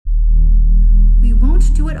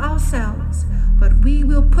it ourselves, but we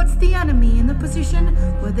will put the enemy in the position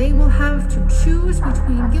where they will have to choose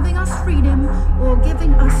between giving us freedom or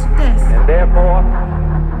giving us death. And therefore,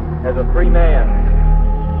 as a free man,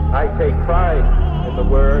 I take pride in the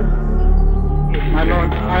word. My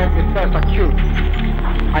Lord, I am the first accused.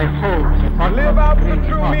 I hold the Live out the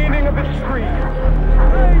true meaning of its creed.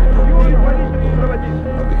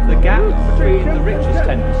 The gap between the richest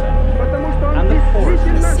 10% and the poorest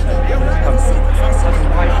 10% of this country has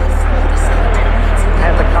widened.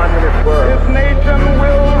 And the communist world. This nation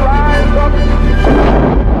will rise up.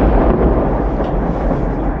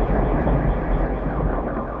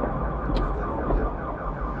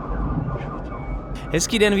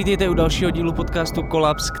 Hezký den, vítejte u dalšího dílu podcastu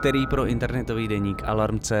Kolaps, který pro internetový deník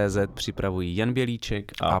Alarm.cz připravují Jan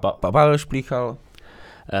Bělíček a Pavel Šplíchal.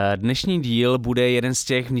 Dnešní díl bude jeden z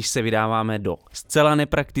těch, v níž se vydáváme do zcela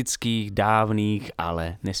nepraktických, dávných,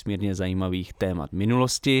 ale nesmírně zajímavých témat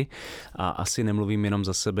minulosti. A asi nemluvím jenom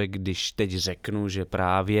za sebe, když teď řeknu, že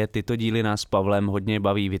právě tyto díly nás s Pavlem hodně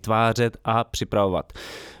baví vytvářet a připravovat.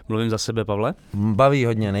 Mluvím za sebe, Pavle? Baví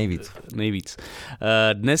hodně, nejvíc.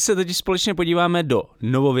 Dnes se totiž společně podíváme do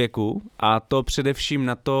novověku, a to především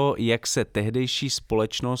na to, jak se tehdejší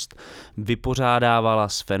společnost vypořádávala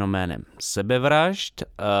s fenoménem sebevražd.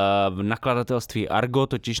 V nakladatelství Argo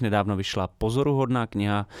totiž nedávno vyšla pozoruhodná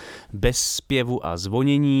kniha Bez zpěvu a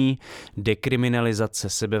zvonění, dekriminalizace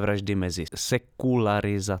sebevraždy mezi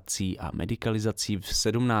sekularizací a medikalizací v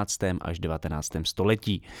 17. až 19.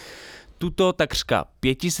 století. Tuto takřka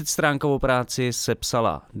 500stránkovou práci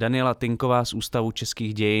sepsala Daniela Tinková z Ústavu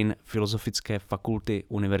českých dějin Filozofické fakulty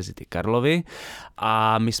Univerzity Karlovy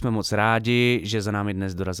a my jsme moc rádi, že za námi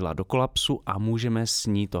dnes dorazila do Kolapsu a můžeme s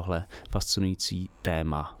ní tohle fascinující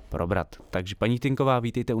téma probrat. Takže paní Tinková,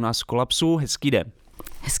 vítejte u nás v Kolapsu, hezký den.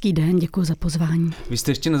 Hezký den, děkuji za pozvání. Vy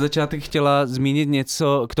jste ještě na začátek chtěla zmínit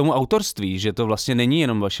něco k tomu autorství, že to vlastně není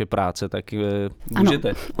jenom vaše práce, tak můžete.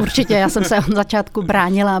 Ano, určitě, já jsem se od začátku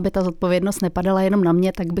bránila, aby ta zodpovědnost nepadala jenom na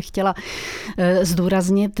mě, tak bych chtěla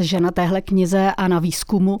zdůraznit, že na téhle knize a na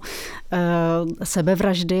výzkumu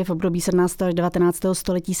sebevraždy v období 17. až 19.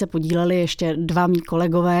 století se podíleli ještě dva mý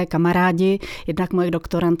kolegové, kamarádi, jednak moje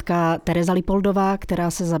doktorantka Tereza Lipoldová,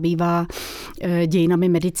 která se zabývá dějinami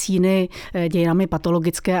medicíny, dějinami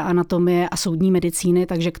patologické anatomie a soudní medicíny,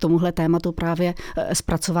 takže k tomuhle tématu právě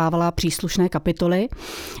zpracovávala příslušné kapitoly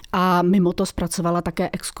a mimo to zpracovala také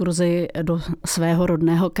exkurzi do svého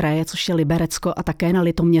rodného kraje, což je Liberecko a také na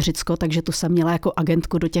Litoměřicko, takže tu jsem měla jako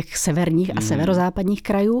agentku do těch severních a severozápadních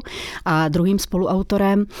krajů. A druhým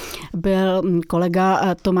spoluautorem byl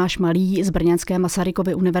kolega Tomáš Malý z brněnské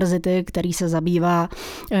Masarykovy univerzity, který se zabývá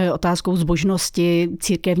otázkou zbožnosti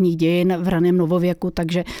církevních dějin v raném novověku,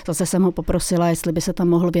 takže zase jsem ho poprosila, jestli by se tam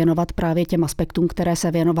mohl věnovat právě těm aspektům, které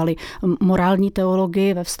se věnovaly morální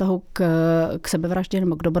teologii ve vztahu k sebevraždě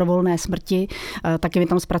nebo k dobrovolné smrti. Taky mi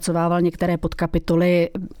tam zpracovával některé podkapitoly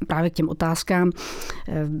právě k těm otázkám,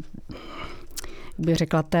 bych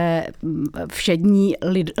řekla, té všední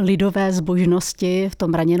lidové zbožnosti v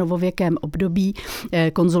tom raně novověkém období.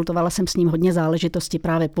 Konzultovala jsem s ním hodně záležitosti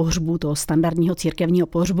právě pohřbu, toho standardního církevního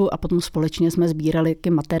pohřbu a potom společně jsme sbírali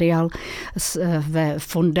materiál ve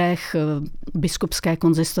fondech biskupské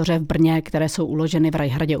konzistoře v Brně, které jsou uloženy v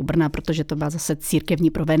Rajhradě u Brna, protože to byla zase církevní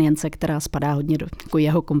provenience, která spadá hodně do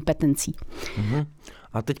jeho kompetencí. Mhm.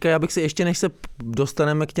 A teďka já bych si ještě, než se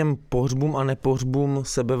dostaneme k těm pohřbům a nepohřbům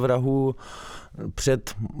sebevrahů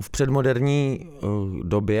v předmoderní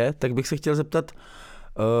době, tak bych se chtěl zeptat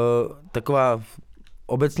taková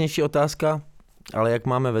obecnější otázka, ale jak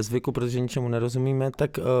máme ve zvyku, protože ničemu nerozumíme,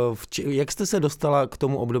 tak jak jste se dostala k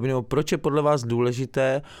tomu období, nebo proč je podle vás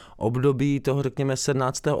důležité období toho, řekněme,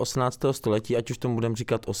 17. 18. století, ať už tomu budeme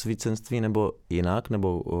říkat osvícenství nebo jinak,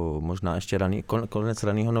 nebo možná ještě konec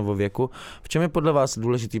raného novověku. V čem je podle vás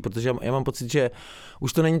důležitý? Protože já mám pocit, že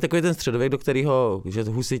už to není takový ten středověk, do kterého, že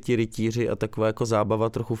husiti, rytíři a taková jako zábava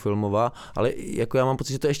trochu filmová, ale jako já mám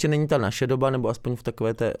pocit, že to ještě není ta naše doba, nebo aspoň v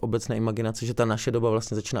takové té obecné imaginaci, že ta naše doba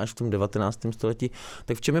vlastně začíná až v tom 19. století.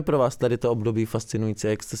 Tak v čem je pro vás tady to období fascinující,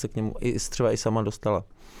 jak jste se k němu třeba i sama dostala?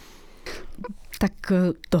 Tak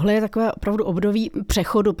tohle je takové opravdu období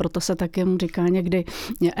přechodu, proto se také mu říká někdy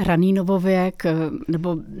raný novověk,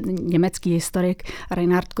 nebo německý historik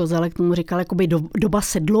Reinhard Koselleck k tomu říkal jakoby doba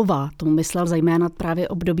sedlová. Tomu myslel zejména právě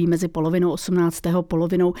období mezi polovinou 18.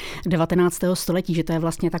 polovinou 19. století, že to je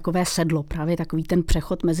vlastně takové sedlo, právě takový ten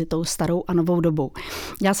přechod mezi tou starou a novou dobou.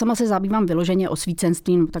 Já sama se zabývám vyloženě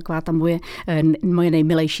osvícenstvím, taková ta moje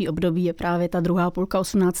nejmilejší období je právě ta druhá půlka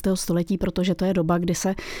 18. století, protože to je doba, kdy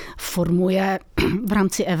se formuje v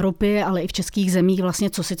rámci Evropy, ale i v českých zemích vlastně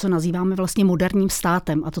co nazýváme vlastně moderním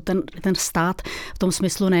státem. A to ten stát v tom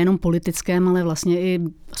smyslu nejenom politickém, ale vlastně i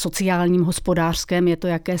sociálním, hospodářském, je to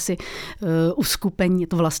jakési uskupení, je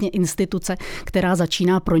to vlastně instituce, která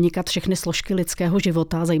začíná pronikat všechny složky lidského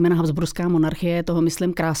života, zejména Habsburská monarchie je toho,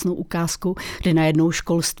 myslím, krásnou ukázku, kdy najednou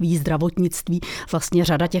školství, zdravotnictví, vlastně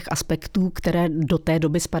řada těch aspektů, které do té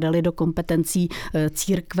doby spadaly do kompetencí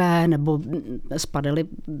církve nebo spadaly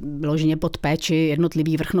vyloženě pod péči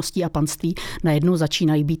jednotlivých vrchností a panství, najednou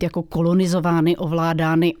začínají být jako kolonizovány,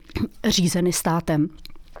 ovládány, řízeny státem.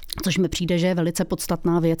 Což mi přijde, že je velice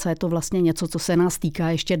podstatná věc a je to vlastně něco, co se nás týká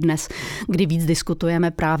ještě dnes, kdy víc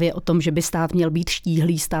diskutujeme právě o tom, že by stát měl být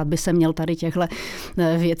štíhlý, stát by se měl tady těchto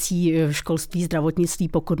věcí školství, zdravotnictví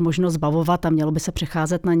pokud možno zbavovat a mělo by se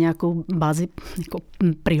přecházet na nějakou bázi jako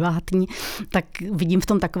privátní, tak vidím v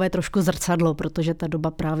tom takové trošku zrcadlo, protože ta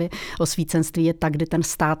doba právě osvícenství je tak, kdy ten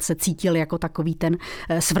stát se cítil jako takový ten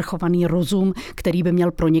svrchovaný rozum, který by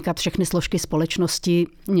měl pronikat všechny složky společnosti,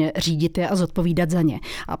 řídit je a zodpovídat za ně.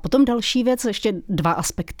 A potom další věc, ještě 2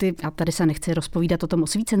 aspekty, a tady se nechci rozpovídat o tom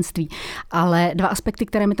osvícenství, ale 2 aspekty,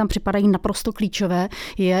 které mi tam připadají naprosto klíčové,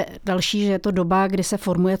 je další, že je to doba, kdy se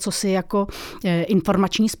formuje cosi jako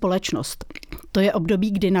informační společnost. To je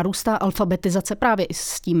období, kdy narůstá alfabetizace právě i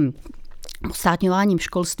s tím státňováním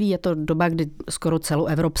školství, je to doba, kdy skoro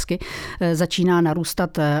celoevropsky začíná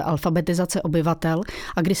narůstat alfabetizace obyvatel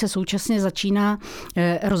a kdy se současně začíná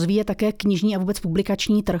rozvíjet také knižní a vůbec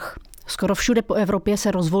publikační trh. Skoro všude po Evropě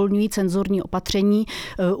se rozvolňují cenzurní opatření,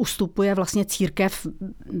 ustupuje vlastně církev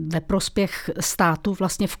ve prospěch státu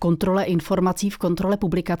vlastně v kontrole informací, v kontrole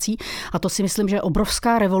publikací a to si myslím, že je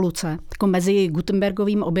obrovská revoluce. Jako mezi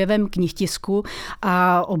Gutenbergovým objevem knihtisku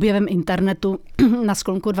a objevem internetu na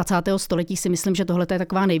sklonku 20. století si myslím, že tohle je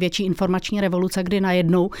taková největší informační revoluce, kdy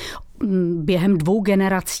najednou během 2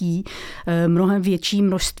 generací mnohem větší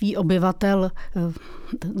množství obyvatel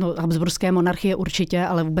Habsburské monarchie určitě,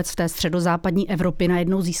 ale vůbec v té středozápadní Evropě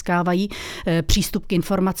najednou získávají přístup k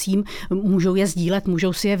informacím, můžou je sdílet,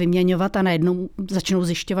 můžou si je vyměňovat a najednou začnou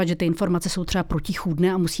zjišťovat, že ty informace jsou třeba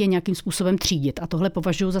protichůdné a musí je nějakým způsobem třídit. A tohle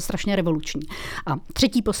považuji za strašně revoluční. A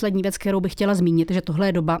třetí poslední věc, kterou bych chtěla zmínit, že tohle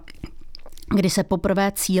je doba, kdy se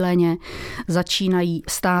poprvé cíleně začínají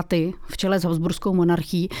státy v čele s Habsburskou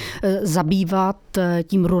monarchií zabývat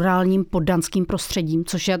tím rurálním poddanským prostředím,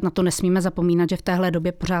 což je, na to nesmíme zapomínat, že v téhle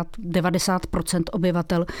době pořád 90%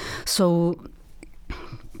 obyvatel jsou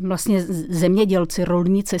vlastně zemědělci,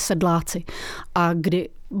 rolníci, sedláci. A kdy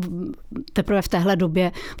teprve v téhle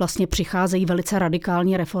době vlastně přicházejí velice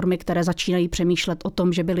radikální reformy, které začínají přemýšlet o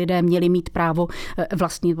tom, že by lidé měli mít právo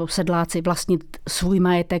vlastnit, sedláci vlastnit svůj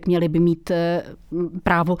majetek, měli by mít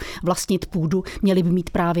právo vlastnit půdu, měli by mít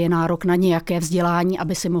právě nárok na nějaké vzdělání,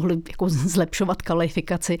 aby si mohli jako zlepšovat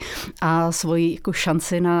kvalifikaci a svoji jako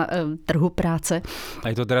šanci na trhu práce. A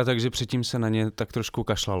je to teda tak, že předtím se na ně tak trošku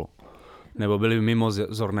kašlalo? Nebo byli mimo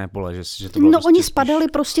zorné pole, že to bylo oni spadali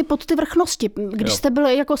prostě pod ty vrchnosti. Když jste byl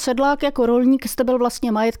jako sedlák, jako rolník, jste byl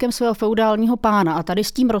vlastně majetkem svého feudálního pána. A tady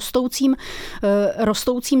s tím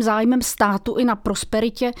rostoucím zájmem státu i na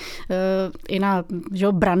prosperitě, i na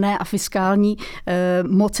branné a fiskální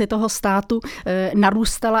moci toho státu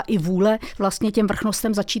narůstala i vůle vlastně těm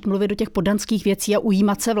vrchnostem začít mluvit do těch poddanských věcí a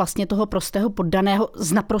ujímat se vlastně toho prostého poddaného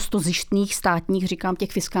z naprosto zištných státních, říkám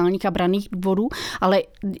těch fiskálních a branných důvodů, ale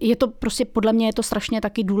je to prostě podle mě je to strašně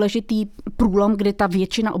taky důležitý průlom, kdy ta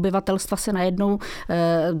většina obyvatelstva se najednou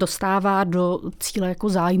dostává do cíle jako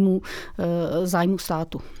zájmu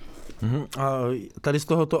státu. A tady z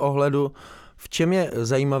tohoto ohledu, v čem je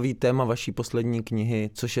zajímavý téma vaší poslední knihy,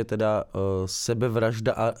 což je teda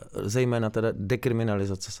sebevražda a zejména teda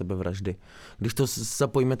dekriminalizace sebevraždy? Když to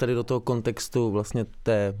zapojíme tady do toho kontextu vlastně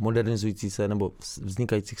té modernizující se nebo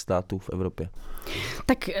vznikajících států v Evropě.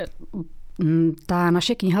 Tak ta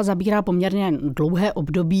naše kniha zabírá poměrně dlouhé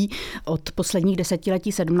období od posledních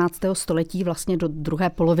desetiletí 17. století vlastně do druhé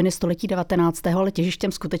poloviny století 19. ale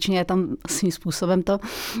těžištěm skutečně je tam svým způsobem to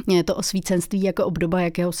osvícenství jako obdoba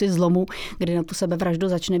jakéhosi zlomu, kdy na tu sebevraždu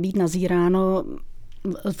začne být nazíráno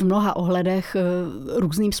v mnoha ohledech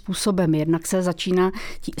různým způsobem. Jednak se začíná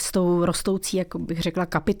s tou rostoucí, jako bych řekla,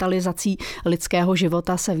 kapitalizací lidského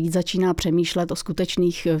života se víc začíná přemýšlet o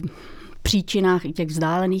skutečných příčinách, i těch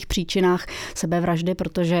vzdálených příčinách sebevraždy,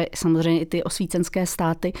 protože samozřejmě i ty osvícenské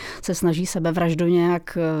státy se snaží sebevraždu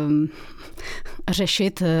nějak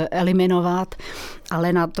řešit, eliminovat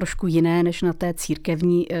ale na trošku jiné než na té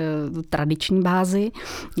církevní tradiční bázi.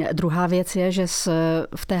 Druhá věc je, že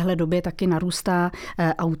v téhle době taky narůstá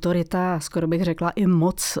autorita, skoro bych řekla i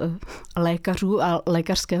moc lékařů a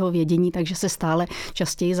lékařského vědění, takže se stále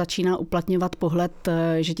častěji začíná uplatňovat pohled,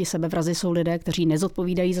 že ti sebevrazi jsou lidé, kteří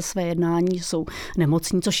nezodpovídají za své jednání, jsou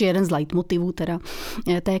nemocní, což je jeden z leitmotivů teda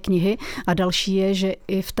té knihy. A další je, že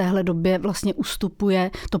i v téhle době vlastně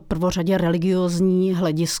ustupuje to prvořadě religiózní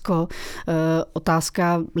hledisko,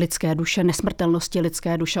 otázka lidské duše, nesmrtelnosti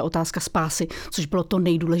lidské duše, otázka spásy, což bylo to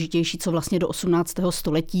nejdůležitější, co vlastně do 18.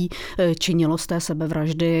 století činilo z té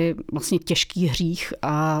sebevraždy vlastně těžký hřích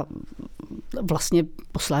a vlastně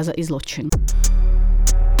posléze i zločin.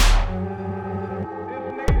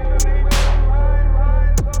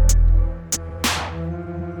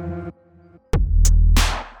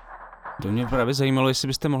 To mě právě zajímalo, jestli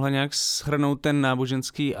byste mohla nějak shrnout ten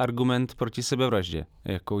náboženský argument proti sebevraždě,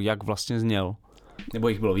 jako jak vlastně zněl. Nebo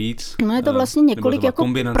jich bylo víc? No je to vlastně několik jako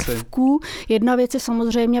prvků. Jedna věc je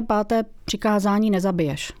samozřejmě 5. přikázání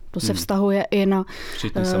nezabiješ. To se vztahuje i na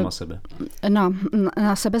sama sebe.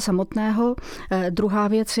 Na sebe samotného. Druhá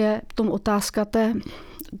věc je v tom otázka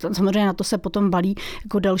samozřejmě na to se potom balí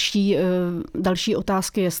jako další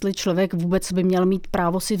otázky, jestli člověk vůbec by měl mít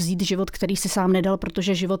právo si vzít život, který si sám nedal,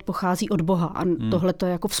 protože život pochází od Boha. A tohle to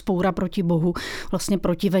je jako vzpoura proti Bohu, vlastně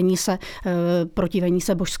protivení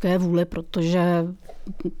se božské vůli, protože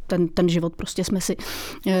ten život prostě jsme si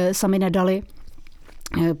sami nedali.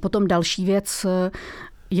 Potom další věc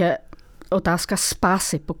je otázka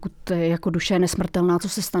spásy. Pokud jako duše je nesmrtelná, co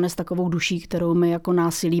se stane s takovou duší, kterou my jako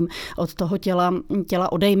násilím od toho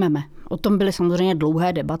těla odejmeme. O tom byly samozřejmě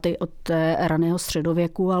dlouhé debaty od raného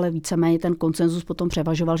středověku, ale víceméně ten konsenzus potom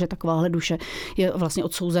převažoval, že takováhle duše je vlastně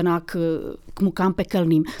odsouzená k mukám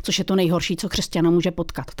pekelným, což je to nejhorší, co křesťana může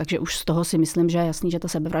potkat. Takže už z toho si myslím, že je jasný, že ta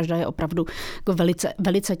sebevražda je opravdu jako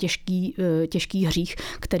velice těžký hřích,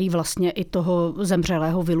 který vlastně i toho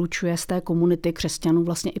zemřelého vylučuje z té komunity křesťanů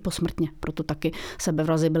vlastně i posmrtně. Proto taky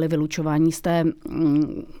sebevrazi byli vylučováni z té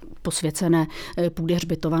posvěcené půdy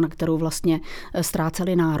hřbitova, na kterou vlastně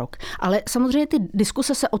ztráceli nárok. Ale samozřejmě ty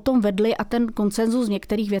diskuse se o tom vedly a ten konsenzus v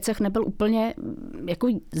některých věcech nebyl úplně jako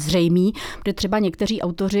zřejmý, protože třeba někteří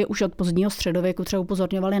autoři už od pozdního středověku třeba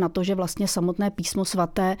upozorňovali na to, že vlastně samotné písmo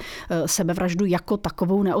svaté sebevraždu jako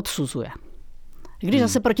takovou neodsuzuje. Když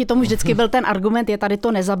zase proti tomu vždycky byl ten argument, je tady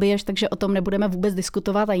to nezabiješ, takže o tom nebudeme vůbec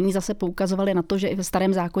diskutovat a jiní zase poukazovali na to, že i ve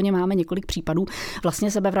Starém zákoně máme několik případů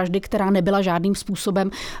vlastně sebevraždy, která nebyla žádným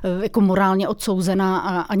způsobem jako morálně odsouzená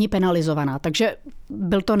a ani penalizovaná. Takže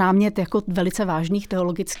byl to námět jako velice vážných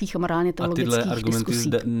teologických a morálně teologických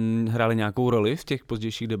diskusí. A tyhle argumenty hrály nějakou roli v těch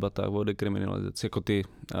pozdějších debatách o dekriminalizaci, jako ty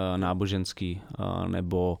náboženský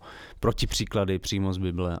nebo protipříklady přímo z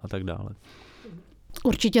Bible a tak dále?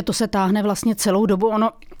 Určitě to se táhne vlastně celou dobu. Ono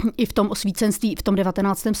i v tom osvícenství, v tom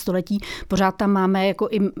 19. století pořád tam máme jako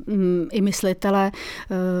i myslitele,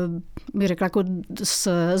 bych řekla, jako z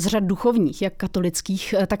řad duchovních, jak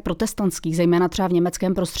katolických, tak protestantských, zejména třeba v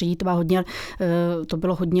německém prostředí to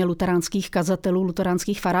bylo hodně luteránských kazatelů,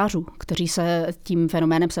 luteránských farářů, kteří se tím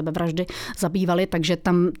fenoménem sebevraždy zabývali, takže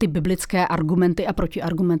tam ty biblické argumenty a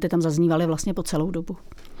protiargumenty tam zaznívaly vlastně po celou dobu.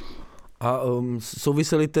 A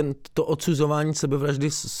souvisely to odsuzování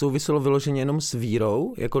sebevraždy souviselo vyloženě jenom s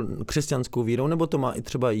vírou, jako křesťanskou vírou, nebo to má i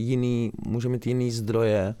třeba může mít jiný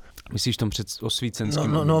zdroje? Myslíš tom před osvícenským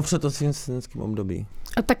období? No, před osvícenským období.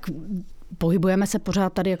 A tak pohybujeme se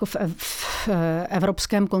pořád tady jako v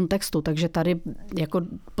evropském kontextu, takže tady jako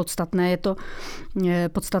podstatné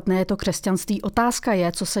je to křesťanství. Otázka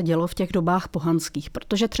je, co se dělo v těch dobách pohanských,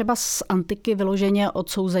 protože třeba z antiky vyloženě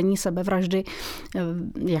odsouzení sebevraždy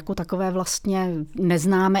jako takové vlastně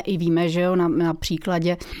neznáme i víme, že jo, na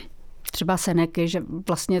příkladě třeba Seneky, že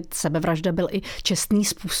vlastně sebevražda byl i čestný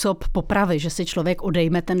způsob popravy, že si člověk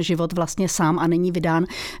odejme ten život vlastně sám a není vydán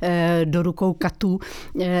do rukou katů.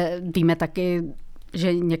 Víme taky,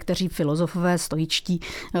 že někteří filozofové stoičtí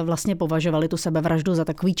vlastně považovali tu sebevraždu za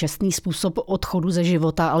takový čestný způsob odchodu ze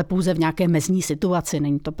života, ale pouze v nějaké mezní situaci.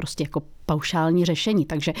 Není to prostě jako paušální řešení.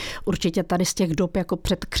 Takže určitě tady z těch dob jako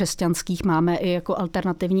předkřesťanských máme i jako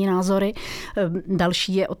alternativní názory.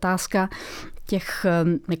 Další je otázka těch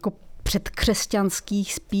jako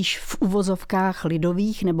předkřesťanských, spíš v uvozovkách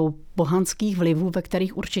lidových nebo pohanských vlivů, ve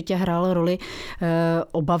kterých určitě hrála roli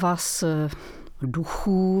obava z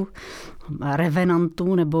duchů,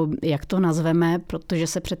 revenantů, nebo jak to nazveme, protože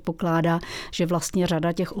se předpokládá, že vlastně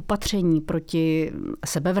řada těch opatření proti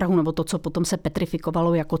sebevrahu, nebo to, co potom se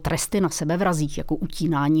petrifikovalo jako tresty na sebevrazích, jako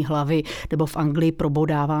utínání hlavy, nebo v Anglii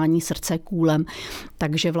probodávání srdce kůlem,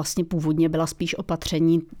 takže vlastně původně byla spíš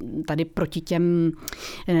opatření tady proti těm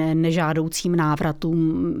nežádoucím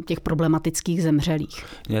návratům těch problematických zemřelých.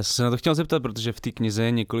 Já jsem se na to chtěl zeptat, protože v té knize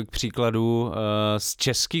je několik příkladů z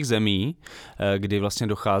českých zemí, kdy vlastně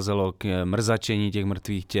docházelo k mrzačení těch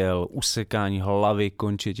mrtvých těl, usekání hlavy,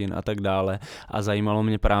 končetin a tak dále. A zajímalo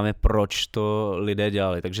mě právě, proč to lidé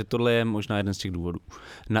dělali. Takže tohle je možná jeden z těch důvodů.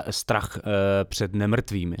 Strach před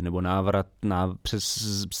nemrtvými, nebo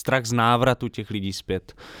strach z návratu těch lidí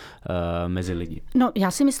zpět mezi lidi. No,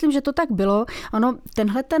 já si myslím, že to tak bylo. Ono,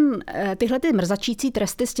 tyhle ty mrzačící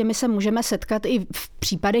tresty, s těmi se můžeme setkat i v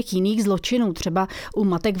případech jiných zločinů. Třeba u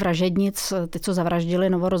matek vražednic, ty, co zavraždili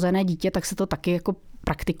novorozené dítě, tak se to taky jako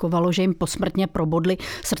praktikovalo, že jim posmrtně probodli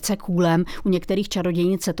srdce kůlem. U některých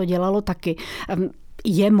čarodějnic se to dělalo taky.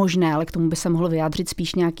 Je možné, ale k tomu by se mohl vyjádřit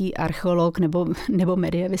spíš nějaký archeolog nebo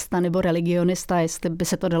medievista nebo religionista, jestli by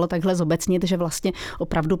se to dalo takhle zobecnit, že vlastně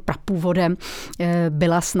opravdu prapůvodem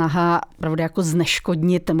byla snaha opravdu jako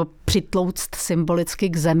zneškodnit nebo přitlouct symbolicky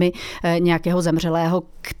k zemi nějakého zemřelého,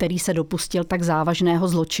 který se dopustil tak závažného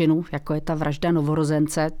zločinu, jako je ta vražda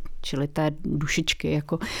novorozence, čili té dušičky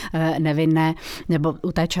jako nevinné, nebo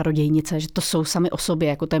u té čarodějnice, že to jsou sami o sobě,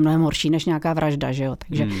 jako to je mnohem horší než nějaká vražda, že jo.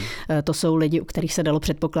 Takže to jsou lidi, u kterých se dalo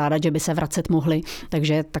předpokládat, že by se vracet mohli,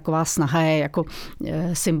 takže taková snaha je jako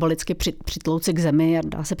symbolicky přitlouci k zemi a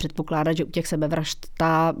dá se předpokládat, že u těch sebevražd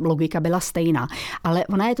ta logika byla stejná. Ale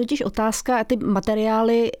ona je totiž otázka, a ty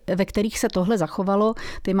materiály, ve kterých se tohle zachovalo,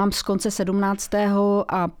 ty mám z konce 17.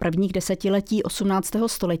 a prvních desetiletí 18.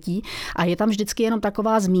 století a je tam vždycky jenom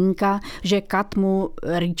taková zmínka, že kat mu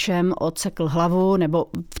rýčem odsekl hlavu, nebo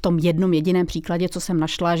v tom jednom jediném příkladě, co jsem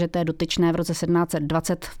našla, že té dotyčné v roce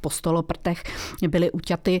 1720 v Postoloprtech byly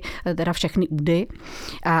uťaty teda všechny údy.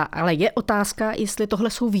 Ale je otázka, jestli tohle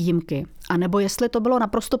jsou výjimky, anebo jestli to bylo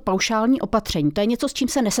naprosto paušální opatření. To je něco, s čím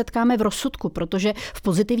se nesetkáme v rozsudku, protože v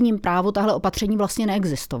pozitivním právu tahle opatření vlastně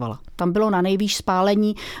neexistovala. Tam bylo na nejvýš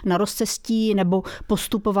spálení na rozcestí nebo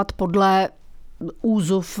postupovat podle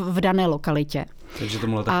úzuv v dané lokalitě. Takže to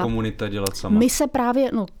mohla ta komunita dělat sama. My se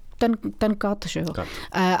právě, ten kat, že jo. Kat.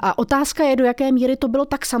 A otázka je, do jaké míry to bylo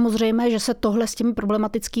tak samozřejmé, že se tohle s těmi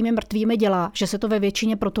problematickými mrtvými dělá, že se to ve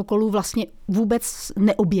většině protokolů vlastně vůbec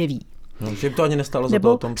neobjeví. No, že to ani nestalo za nebo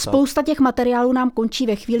to o tom psát. Spousta těch materiálů nám končí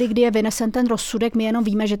ve chvíli, kdy je vynesen ten rozsudek. My jenom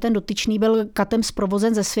víme, že ten dotyčný byl katem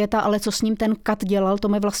zprovozen ze světa, ale co s ním ten kat dělal, to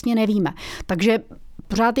my vlastně nevíme. Takže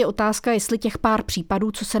pořád je otázka, jestli těch pár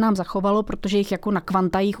případů, co se nám zachovalo, protože jich jako na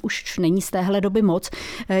kvanta jich už není z téhle doby moc,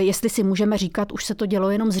 jestli si můžeme říkat, už se to dělo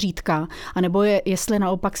jenom zřídka, anebo jestli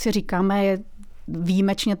naopak si říkáme,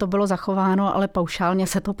 výjimečně to bylo zachováno, ale paušálně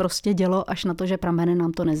se to prostě dělo až na to, že prameny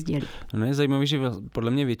nám to nesdělí. No je zajímavé, že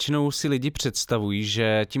podle mě většinou si lidi představují,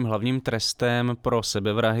 že tím hlavním trestem pro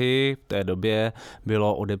sebevrahy v té době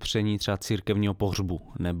bylo odepření třeba církevního pohřbu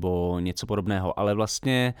nebo něco podobného, ale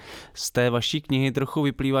vlastně z té vaší knihy trochu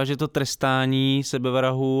vyplývá, že to trestání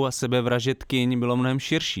sebevrahu a sebevražedkyň bylo mnohem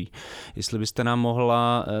širší. Jestli byste nám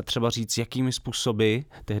mohla třeba říct, jakými způsoby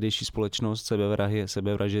tehdejší společnost sebevrahy a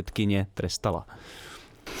sebevražedkyně trestala.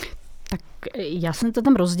 Tak já jsem to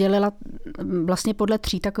tam rozdělila vlastně podle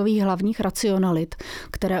 3 takových hlavních racionalit,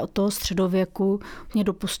 které od toho středověku mě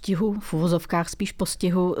do postihu, v uvozovkách spíš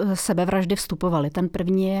postihu sebevraždy vstupovaly. Ten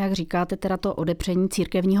první je, jak říkáte, teda to odepření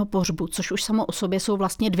církevního pohřbu, což už samo o sobě jsou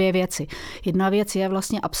vlastně 2 věci. Jedna věc je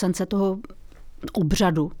vlastně absence toho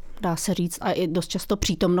obřadu, dá se říct, a i dost často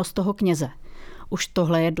přítomnost toho kněze. Už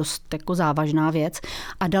tohle je dost jako závažná věc.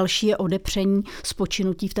 A další je odepření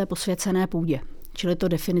spočinutí v té posvěcené půdě. Čili to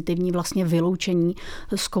definitivní vlastně vyloučení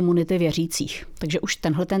z komunity věřících. Takže už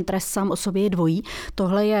tenhle ten trest sám o sobě je dvojí.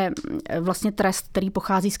 Tohle je vlastně trest, který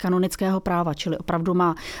pochází z kanonického práva, čili opravdu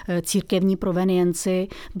má církevní provenienci.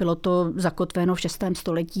 Bylo to zakotveno v 6.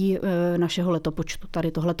 století našeho letopočtu,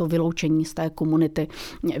 tady tohleto vyloučení z té komunity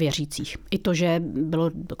věřících. I to, že bylo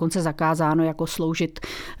dokonce zakázáno jako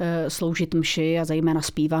sloužit mši a zejména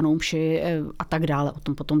zpívanou mši a tak dále. O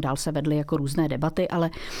tom potom dál se vedly jako různé debaty, ale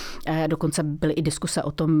dokonce byly i diskuse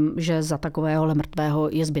o tom, že za takového mrtvého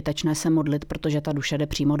je zbytečné se modlit, protože ta duše jde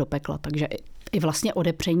přímo do pekla. Takže i vlastně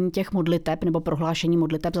odepření těch modliteb nebo prohlášení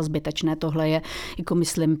modliteb za zbytečné, tohle je, jako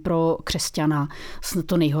myslím, pro křesťana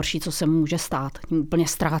to nejhorší, co se mu může stát. Úplně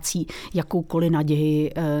ztrácí jakoukoliv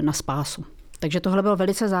naději na spásu. Takže tohle bylo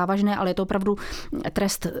velice závažné, ale je to opravdu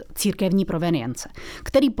trest církevní provenience,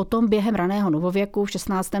 který potom během raného novověku v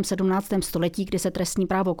 16. 17. století, kdy se trestní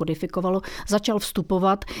právo kodifikovalo, začal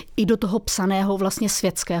vstupovat i do toho psaného vlastně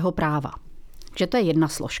světského práva. Že to je jedna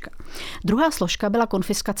složka. Druhá složka byla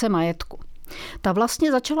konfiskace majetku. Ta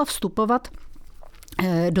vlastně začala vstupovat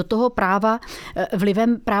do toho práva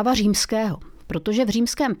vlivem práva římského. Protože v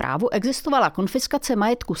římském právu existovala konfiskace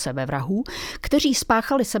majetku sebevrahů, kteří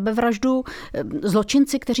spáchali sebevraždu,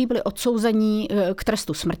 zločinci, kteří byli odsouzeni k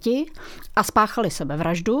trestu smrti a spáchali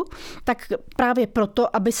sebevraždu, tak právě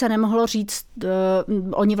proto, aby se nemohlo říct,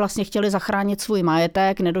 oni vlastně chtěli zachránit svůj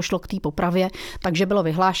majetek, nedošlo k té popravě, takže bylo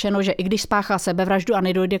vyhlášeno, že i když spáchá sebevraždu a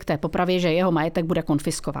nedojde k té popravě, že jeho majetek bude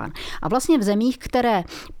konfiskován. A vlastně v zemích, které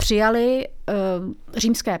přijali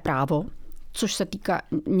římské právo, což se týká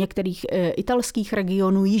některých italských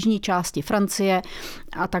regionů, jižní části Francie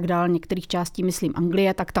a tak dále, některých částí, myslím,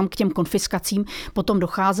 Anglie, tak tam k těm konfiskacím potom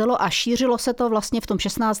docházelo a šířilo se to vlastně v tom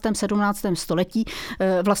 16. 17. století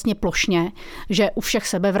vlastně plošně, že u všech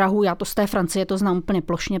sebevrahů, já to z té Francie to znám úplně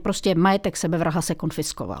plošně, prostě majetek sebevraha se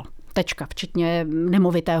konfiskoval. Tečka, včetně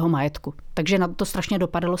nemovitého majetku. Takže to strašně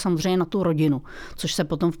dopadalo samozřejmě na tu rodinu, což se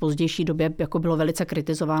potom v pozdější době jako bylo velice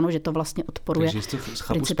kritizováno, že to vlastně odporuje. Takže jestli to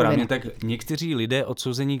chápu správně, tak někteří lidé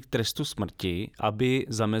odsouzení k trestu smrti, aby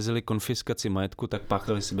zamezili konfiskaci majetku, tak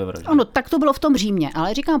páchali sebevraždu. Ano, tak to bylo v tom Římě,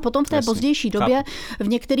 ale říkám potom v té pozdější době v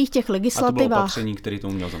některých těch legislativách. A to bylo opatření, který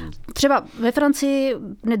tomu měl zamezit. Třeba ve Francii,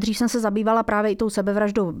 dřív jsem se zabývala právě i tou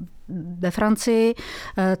sebevraždou ve Francii,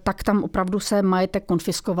 tak tam opravdu se majetek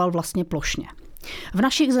konfiskoval vlastně plošně. V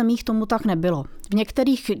našich zemích tomu tak nebylo. V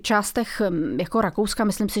některých částech, jako Rakouska,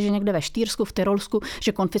 myslím si, že někde ve Štýrsku, v Tyrolsku,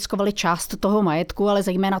 že konfiskovali část toho majetku, ale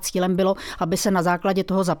zejména cílem bylo, aby se na základě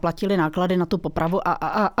toho zaplatili náklady na tu popravu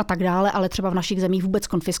a tak dále, ale třeba v našich zemích vůbec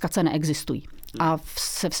konfiskace neexistují. A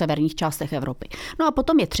v severních částech Evropy. No a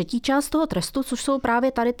potom je třetí část toho trestu, což jsou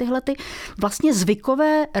právě tady tyhle ty vlastně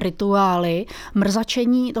zvykové rituály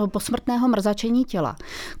mrzačení, toho posmrtného mrzačení těla,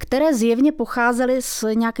 které zjevně pocházely z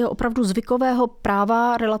nějakého opravdu zvykového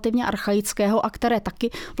práva relativně archaického a které taky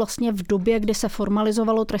vlastně v době, kdy se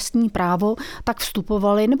formalizovalo trestní právo, tak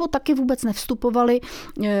vstupovaly nebo taky vůbec nevstupovaly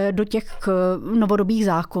do těch novodobých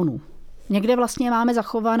zákonů. Někde vlastně máme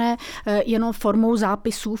zachované jenom formou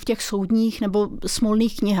zápisů v těch soudních nebo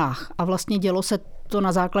smolných knihách a vlastně dělo se to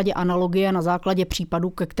na základě analogie, na základě případů,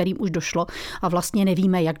 ke kterým už došlo a vlastně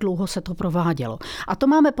nevíme, jak dlouho se to provádělo. A to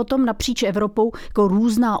máme potom napříč Evropou jako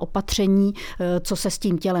různá opatření, co se s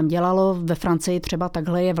tím tělem dělalo. Ve Francii třeba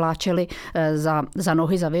takhle je vláčeli za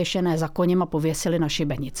nohy zavěšené za koněm a pověsili na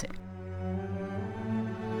šibenici.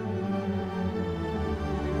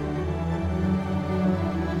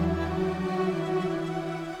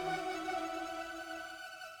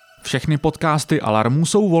 Všechny podcasty Alarmu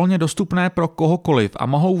jsou volně dostupné pro kohokoliv a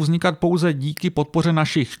mohou vznikat pouze díky podpoře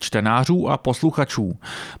našich čtenářů a posluchačů.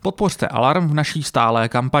 Podpořte Alarm v naší stálé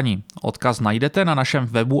kampani. Odkaz najdete na našem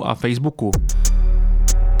webu a Facebooku.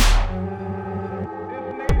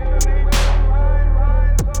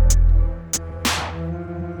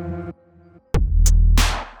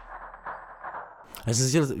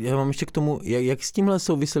 Já mám ještě k tomu, jak s tímhle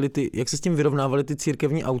souvisely jak se s tím vyrovnávaly ty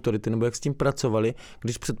církevní autority, nebo jak s tím pracovali,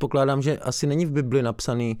 když předpokládám, že asi není v Bibli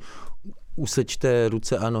napsaný usečte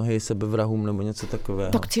ruce a nohy sebevrahům nebo něco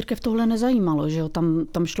takového. Tak církev tohle nezajímalo, že jo?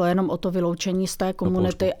 Tam šlo jenom o to vyloučení z té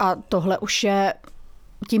komunity a tohle už je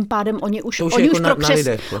tím pádem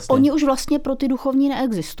oni už vlastně pro ty duchovní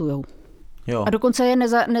neexistujou. Jo. A dokonce je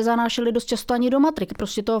nezanášeli dost často ani do matrik.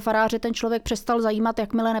 Prostě toho faráře ten člověk přestal zajímat,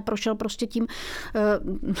 jakmile neprošel prostě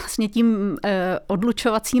tím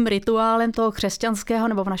odlučovacím rituálem toho křesťanského,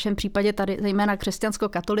 nebo v našem případě tady zejména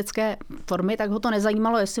křesťansko-katolické formy, tak ho to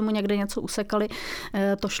nezajímalo, jestli mu někde něco usekali.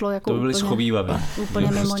 To šlo jako to by byli schovývaví. Úplně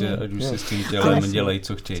mimo prostě, ať už se s tím tělem dělají,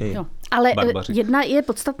 co chtějí. Ale jedna je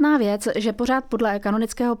podstatná věc, že pořád podle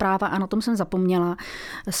kanonického práva, a na tom jsem zapomněla,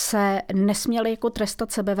 se nesměli jako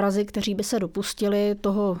trestat sebevrazi, kteří by se dopustili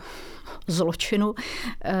toho zločinu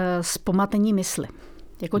s pomatení mysli.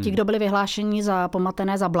 Jako ti, kdo byli vyhlášeni za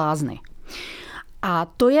pomatené za blázny. A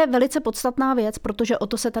to je velice podstatná věc, protože o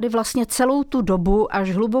to se tady vlastně celou tu dobu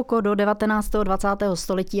až hluboko do 19. 20.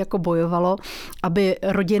 století jako bojovalo, aby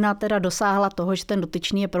rodina teda dosáhla toho, že ten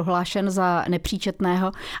dotyčný je prohlášen za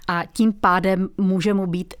nepříčetného a tím pádem může mu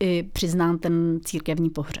být i přiznán ten církevní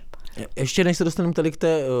pohřeb. Ještě než se dostaneme tady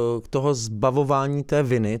k toho zbavování té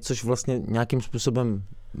viny, což vlastně nějakým způsobem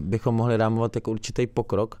bychom mohli rámovat jako určitý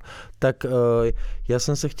pokrok, tak já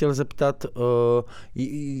jsem se chtěl zeptat,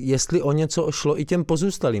 jestli o něco šlo i těm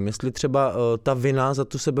pozůstalým, jestli třeba ta vina za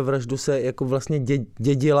tu sebevraždu se jako vlastně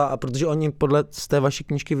dědila, a protože oni podle z té vaší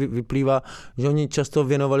knížky vyplývá, že oni často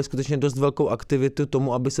věnovali skutečně dost velkou aktivitu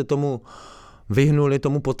tomu, aby se tomu vyhnuli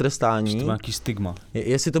tomu potrestání. To má nějaký stigma.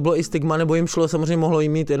 Jestli to bylo i stigma, nebo jim šlo, samozřejmě mohlo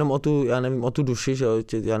jim mít jenom o tu, já nevím, o tu duši, že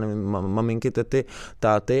já nevím, maminky, tety,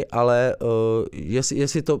 táty, ale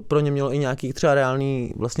jestli to pro ně mělo i nějaký třeba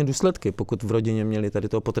reální vlastně důsledky, pokud v rodině měli tady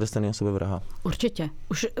toho potrestaného sebevraha. Určitě.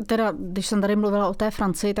 Už teda, když jsem tady mluvila o té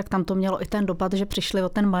Francii, tak tam to mělo i ten dopad, že přišli o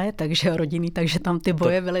ten majetek, že rodinný, takže tam ty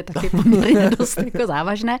boje byly taky poměrně dost jako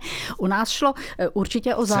závažné. U nás šlo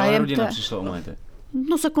určitě o zájem. Celá rodina přišla o majetek.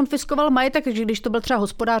 No, se konfiskoval majetek, takže když to byl třeba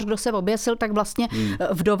hospodář, kdo se oběsil, tak vlastně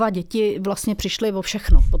vdova, děti vlastně přišly o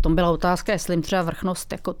všechno. Potom byla otázka, jestli jim třeba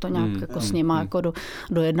vrchnost jako to nějak jako s nima jako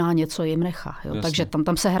dojedná něco jim nechá. Jo. Takže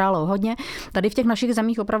tam se hrálo hodně. Tady v těch našich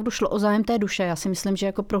zemích opravdu šlo o zájem té duše. Já si myslím, že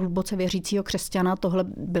jako pro hluboce věřícího křesťana tohle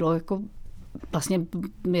bylo jako vlastně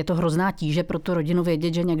je to hrozná tíže pro tu rodinu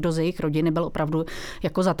vědět, že někdo z jejich rodiny byl opravdu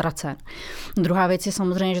jako zatracen. Druhá věc je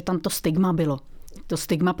samozřejmě, že tam to stigma bylo. To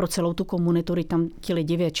stigma pro celou tu komunitu, tam ti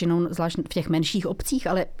lidi většinou, zvlášť v těch menších obcích,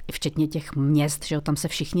 ale včetně těch měst, že jo, tam se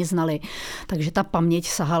všichni znali, takže ta paměť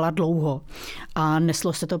sahala dlouho a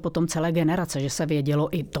neslo se to potom celé generace, že se vědělo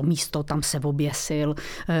i to místo, tam se oběsil,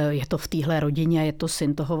 je to v téhle rodině, je to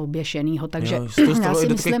syn toho oběšeného, takže jo, já si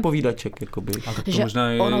myslím, povídaček, jakoby. A tak to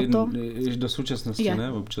možná i do současnosti, je.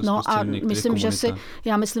 Ne? Občas no prostě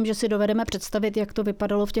a myslím, že si dovedeme představit, jak to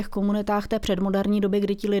vypadalo v těch komunitách té předmoderní doby,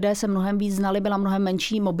 kdy ti lidé se mnohem víc znali, byla mnohem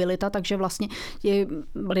menší mobilita, takže vlastně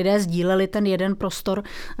lidé sdíleli ten jeden prostor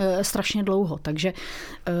strašně dlouho. Takže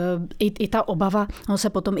i ta obava, se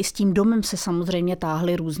potom i s tím domem se samozřejmě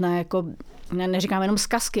táhly různé, jako neříkám jenom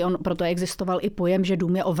zkazky, proto existoval i pojem, že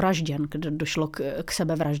dům je ovražděn, kde došlo k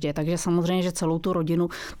sebevraždě. Takže samozřejmě, že celou tu rodinu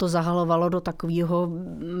to zahalovalo do takového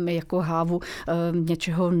jako hávu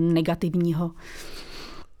něčeho negativního.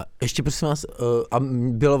 Ještě prosím vás, a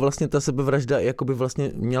byla vlastně ta sebevražda, jakoby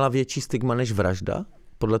vlastně měla větší stigma než vražda?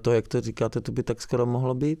 Podle toho, jak to říkáte, to by tak skoro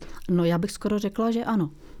mohlo být? No já bych skoro řekla, že ano.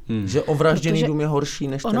 Že ovražděný dům je horší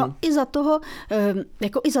než ten?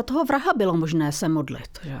 I za toho vraha bylo možné se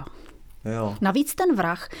modlit. Že? Jo. Navíc ten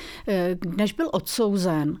vrah, než byl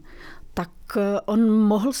odsouzen, tak on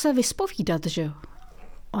mohl se vyspovídat, že jo.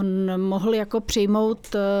 On mohl jako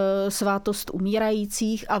přijmout svátost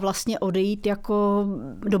umírajících a vlastně odejít jako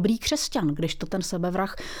dobrý křesťan, když to ten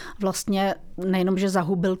sebevrah vlastně nejenom, že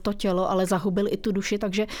zahubil to tělo, ale zahubil i tu duši,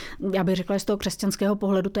 takže já bych řekla, že z toho křesťanského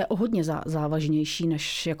pohledu to je o hodně závažnější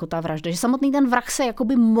než jako ta vražda. Že samotný ten vrah se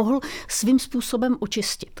jakoby mohl svým způsobem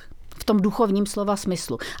očistit. V tom duchovním slova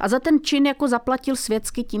smyslu. A za ten čin jako zaplatil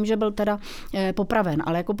světsky tím, že byl teda popraven.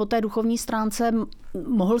 Ale jako po té duchovní stránce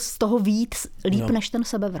mohl z toho vyjít líp než ten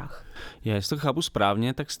sebevrah. Já jestli to chápu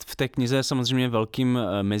správně, tak v té knize samozřejmě velkým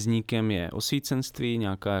mezníkem je osvícenství,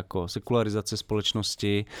 nějaká jako sekularizace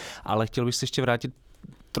společnosti, ale chtěl bych se ještě vrátit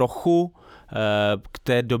trochu k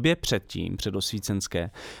té době předtím,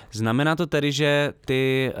 předosvícenské. Znamená to tedy, že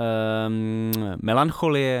ty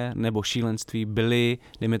melancholie nebo šílenství byly,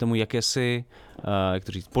 dejme tomu, jakési jak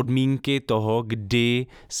to říct, podmínky toho, kdy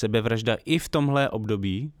sebevražda i v tomhle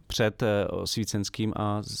období před osvícenským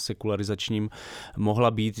a sekularizačním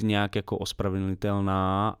mohla být nějak jako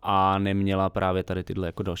ospravedlnitelná a neměla právě tady tyhle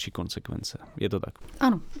jako další konsekvence. Je to tak?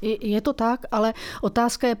 Ano, je to tak, ale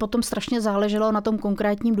otázka je potom strašně záležela na tom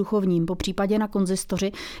konkrétním duchovním, po případě na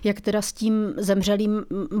konzistoři, jak teda s tím zemřelým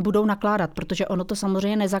budou nakládat, protože ono to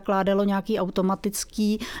samozřejmě nezakládalo nějaký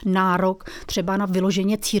automatický nárok třeba na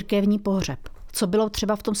vyloženě církevní pohřeb. Co bylo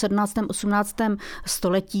třeba v tom 17. 18.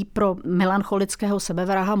 století pro melancholického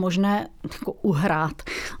sebevraha možné jako uhrát,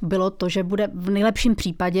 bylo to, že bude v nejlepším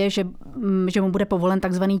případě, že mu bude povolen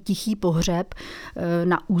takzvaný tichý pohřeb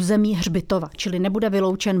na území hřbitova, čili nebude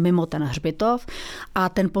vyloučen mimo ten hřbitov a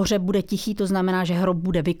ten pohřeb bude tichý, to znamená, že hrob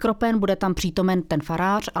bude vykropen, bude tam přítomen ten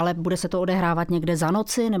farář, ale bude se to odehrávat někde za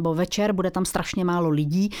noci nebo večer, bude tam strašně málo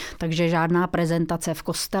lidí, takže žádná prezentace v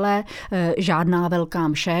kostele, žádná velká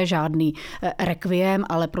mše, žádný rekviem,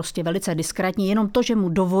 ale prostě velice diskrétní, jenom to, že mu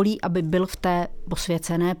dovolí, aby byl v té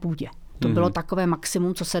posvěcené půdě. To bylo takové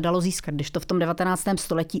maximum, co se dalo získat, když to v tom 19.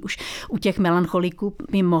 století už u těch melancholiků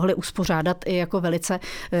jim mohli uspořádat i jako velice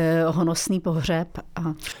honosný pohřeb.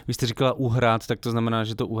 Vy jste říkala uhrát, tak to znamená,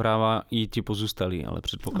 že to uhrává i ti pozůstalí, ale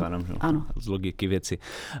předpokládám, že ano. Z logiky věci.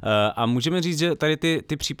 A můžeme říct, že tady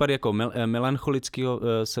ty případy jako melancholického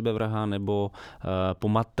sebevraha nebo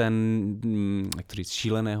pomaten, jak to říct,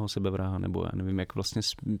 šíleného sebevraha, nebo já nevím, jak vlastně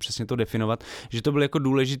přesně to definovat, že to byly jako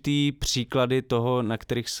důležitý příklady toho, na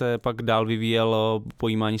kterých se pak dál vyvíjelo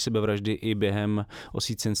pojímání sebevraždy i během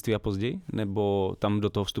osvícenství a později? Nebo tam do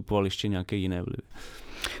toho vstupovaly ještě nějaké jiné vlivy?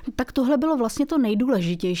 Tak tohle bylo vlastně to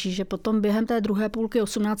nejdůležitější, že potom během té druhé půlky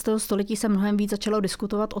 18. století se mnohem víc začalo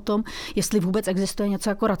diskutovat o tom, jestli vůbec existuje něco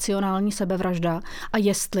jako racionální sebevražda a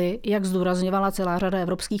jestli, jak zdůrazňovala celá řada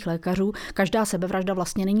evropských lékařů, každá sebevražda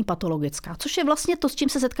vlastně není patologická. Což je vlastně to, s čím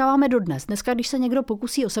se setkáváme dodnes. Dneska, když se někdo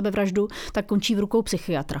pokusí o sebevraždu, tak končí v rukou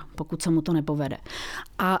psychiatra, pokud se mu to nepovede.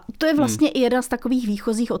 A to je vlastně i jedna z takových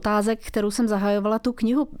výchozích otázek, kterou jsem zahajovala tu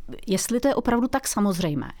knihu, jestli to je opravdu tak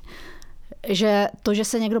samozřejmé. Že to, že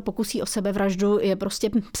se někdo pokusí o sebevraždu, je prostě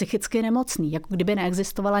psychicky nemocný. Jako kdyby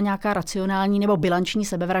neexistovala nějaká racionální nebo bilanční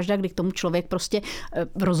sebevražda, kdy k tomu člověk prostě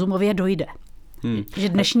rozumově dojde. Že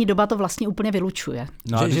dnešní doba to vlastně úplně vylučuje.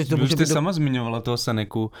 No, že to už jste sama zmiňovala toho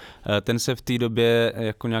Seneku, ten se v té době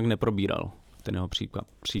jako nějak neprobíral. Ten jeho příklad.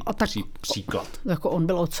 Jako on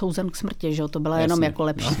byl odsouzen k smrti, že to byla jenom jako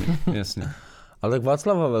lepší. Jasně. Ale tak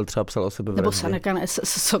Václav Havel třeba psal o sebevraždě. Nebo Seneca,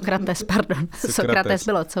 Sokrates, pardon. Sokrates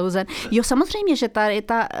byl odsouzen. Jo, samozřejmě, že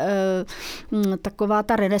taková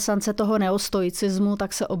ta renesance toho neostoicismu,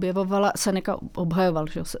 tak se objevovala, Seneca obhajoval,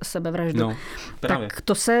 že sebevraždu. No, tak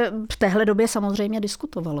to se v téhle době samozřejmě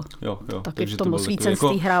diskutovalo. Jo. Taky v tom osvícenství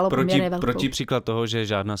jako hrálo poměrně velkou. Protipříklad toho, že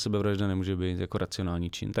žádná sebevražda nemůže být jako racionální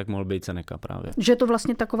čin, tak mohl být Seneca právě. Že to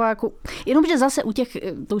vlastně taková jako, jenomže zase u těch,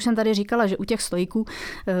 to už jsem tady říkala, že u těch stoiků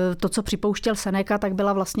to, co připouštěl Seneca, tak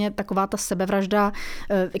byla vlastně taková ta sebevražda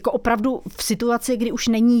jako opravdu v situaci, kdy už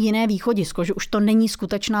není jiné východisko, že už to není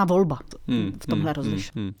skutečná volba v tomhle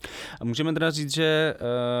rozlišení. A můžeme teda říct, že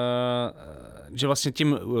vlastně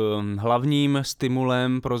tím hlavním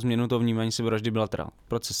stimulem pro změnu toho vnímání sebevraždy byla teda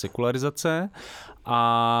proces sekularizace,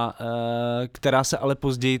 a která se ale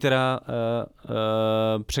později teda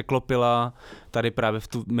překlopila tady právě v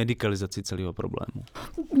tu medikalizaci celého problému.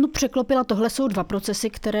 No překlopila, tohle jsou dva procesy,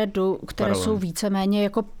 které jsou víceméně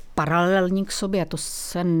jako paralelní k sobě. To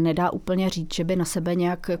se nedá úplně říct, že by na sebe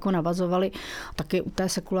nějak jako navazovali. Taky u té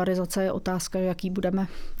sekularizace je otázka, jaký budeme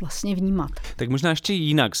vlastně vnímat. Tak možná ještě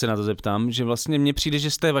jinak se na to zeptám, že vlastně mně přijde,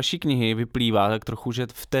 že z té vaší knihy vyplývá tak trochu, že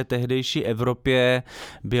v té tehdejší Evropě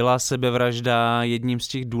byla sebevražda jedním z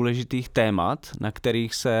těch důležitých témat, na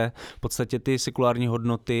kterých se v podstatě ty sekulární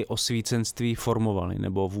hodnoty osvícenství formovaly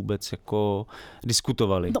nebo vůbec jako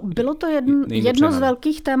diskutovaly. No, bylo to jedno z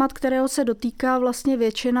velkých témat, kterého se dotýká vlastně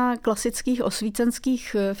většina klasických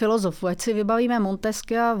osvícenských filozofů. Ať si vybavíme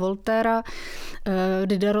Montesquiea, Voltaira,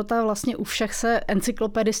 Diderota, vlastně u všech se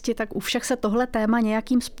encyklopedisti, tak u všech se tohle téma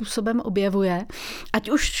nějakým způsobem objevuje. Ať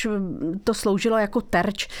už to sloužilo jako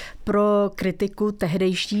terč pro kritiku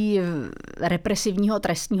tehdejší represivního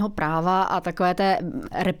trestního práva a takové té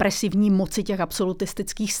represivní moci těch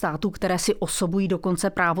absolutistických států, které si osobují dokonce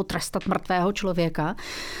právo trestat mrtvého člověka,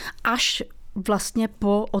 až vlastně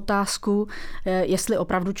po otázku, jestli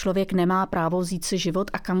opravdu člověk nemá právo vzít si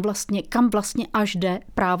život a kam vlastně až jde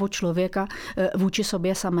právo člověka vůči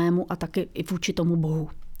sobě samému a taky i vůči tomu Bohu.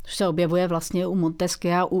 Se objevuje vlastně u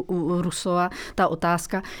Montesquiea, u Rousseaua ta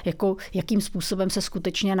otázka, jako, jakým způsobem se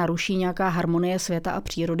skutečně naruší nějaká harmonie světa a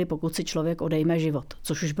přírody, pokud si člověk odejme život.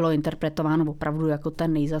 Což už bylo interpretováno opravdu jako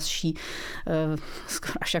ten nejzazší,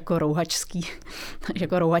 skoro až jako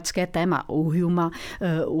rouhačské téma. U Humea,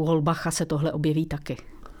 u Holbacha se tohle objeví taky.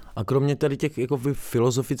 A kromě tady těch jako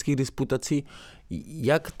filozofických disputací,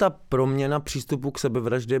 jak ta proměna přístupu k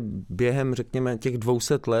sebevraždě během, řekněme, těch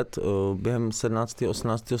 200 let, během 17. a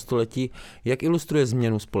 18. století, jak ilustruje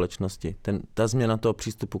změnu společnosti? Ta změna toho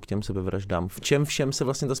přístupu k těm sebevraždám. V čem všem se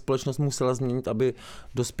vlastně ta společnost musela změnit, aby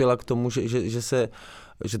dospěla k tomu,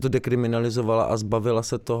 že to dekriminalizovala a zbavila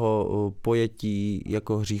se toho pojetí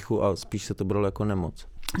jako hříchu a spíš se to bralo jako nemoc?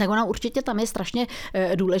 Tak ona určitě tam je strašně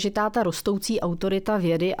důležitá ta rostoucí autorita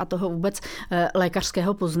vědy a toho vůbec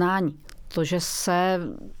lékařského poznání. To, že se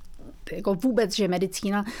jako vůbec, že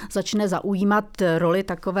medicína začne zaujímat roli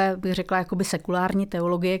takové, bych řekla, jakoby sekulární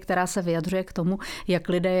teologie, která se vyjadřuje k tomu, jak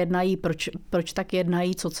lidé jednají, proč tak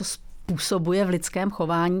jednají, co způsobuje v lidském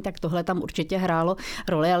chování, tak tohle tam určitě hrálo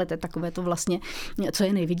roli, ale to je takové to vlastně, co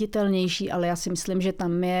je nejviditelnější, ale já si myslím, že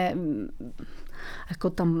tam je Jako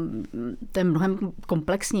tam to je mnohem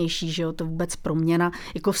komplexnější, že jo, to vůbec proměna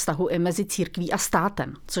jako vztahu i mezi církví a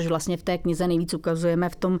státem, což vlastně v té knize nejvíc ukazujeme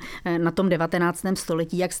na tom 19.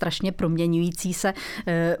 století, jak strašně proměňující se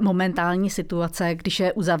momentální situace, když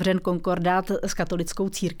je uzavřen konkordát s katolickou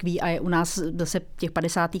církví a je u nás zase v těch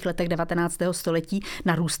 50. letech 19. století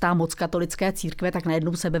narůstá moc katolické církve, tak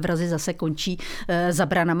najednou sebevrazy zase končí za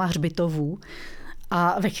branama hřbitovů.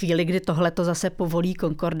 A ve chvíli, kdy tohleto zase povolí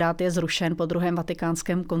konkordát, je zrušen po druhém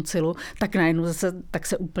vatikánském koncilu, tak najednou zase tak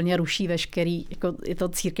se úplně ruší veškerý, jako je to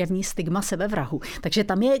církevní stigma sebevrahu. Takže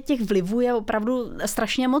tam je těch vlivů je opravdu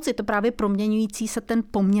strašně moc. Je to právě proměňující se ten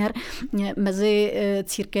poměr mezi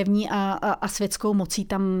církevní a světskou mocí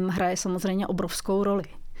tam hraje samozřejmě obrovskou roli.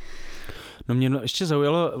 No mě ještě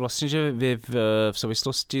zaujalo vlastně, že vy v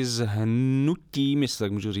souvislosti s hnutím, jestli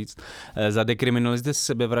tak můžu říct, za dekriminalizaci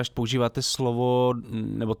sebevražd používáte slovo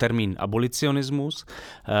nebo termín abolicionismus.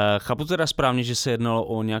 Chápu teda správně, že se jednalo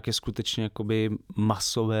o nějaké skutečně jakoby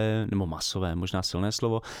masové, možná silné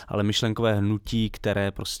slovo, ale myšlenkové hnutí,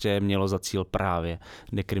 které prostě mělo za cíl právě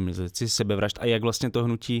dekriminalizaci sebevražd. A jak vlastně to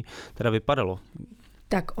hnutí teda vypadalo?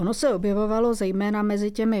 Tak ono se objevovalo zejména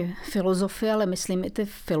mezi těmi filozofy, ale myslím i ty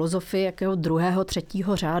filozofy jakého 2., 3.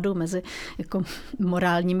 řádu, mezi jako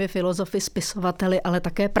morálními filozofy, spisovateli, ale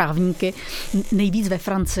také právníky. Nejvíc ve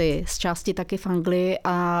Francii, z části taky v Anglii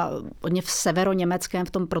a hodně v severoněmeckém,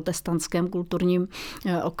 v tom protestantském kulturním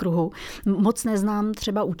okruhu. Moc neznám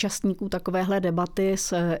třeba účastníků takovéhle debaty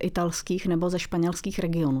z italských nebo ze španělských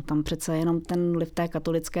regionů. Tam přece jenom ten vliv té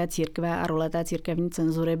katolické církve a role té církevní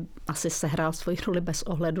cenzury asi sehrál svoji roli bez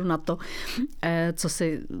ohledu na to,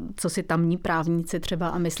 co si tamní právníci třeba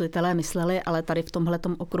a myslitelé mysleli, ale tady v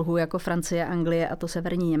tomhletom okruhu jako Francie, Anglie a to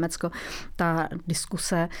severní Německo, ta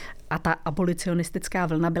diskuse a ta abolicionistická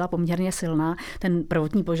vlna byla poměrně silná. Ten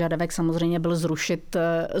prvotní požadavek samozřejmě byl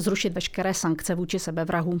zrušit veškeré sankce vůči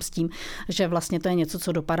sebevrahům s tím, že vlastně to je něco,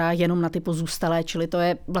 co dopadá jenom na ty pozůstalé, čili to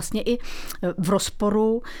je vlastně i v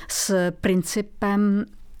rozporu s principem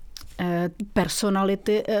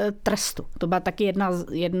personality trestu. To byla taky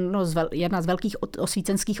jedna z velkých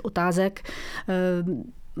osvícenských otázek,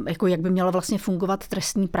 jako jak by mělo vlastně fungovat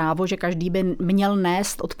trestní právo, že každý by měl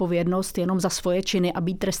nést odpovědnost jenom za svoje činy a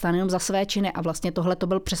být trestán jenom za své činy. A vlastně tohle to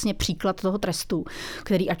byl přesně příklad toho trestu,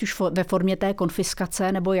 který ať už ve formě té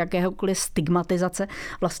konfiskace nebo jakéhokoliv stigmatizace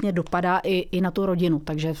vlastně dopadá i na tu rodinu.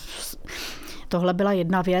 Takže tohle byla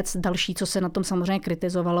jedna věc. Další, co se na tom samozřejmě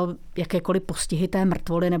kritizovalo, jakékoliv postihy té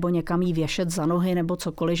mrtvoly nebo někam jí věšet za nohy nebo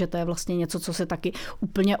cokoliv, že to je vlastně něco, co se taky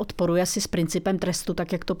úplně odporuje si s principem trestu,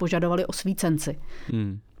 tak jak to požadovali osvícenci.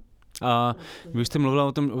 A vy jste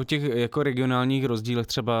mluvila o těch jako regionálních rozdílech,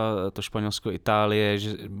 třeba to Španělsko, Itálie,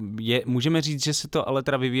 že můžeme říct, že se to ale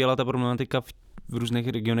teda vyvíjela ta problematika v různých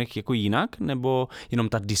regionech jako jinak, nebo jenom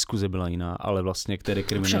ta diskuze byla jiná, ale vlastně k té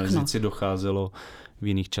dekriminalizaci docházelo v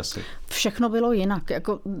jiných časech? Všechno bylo jinak.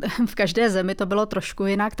 Jako v každé zemi to bylo trošku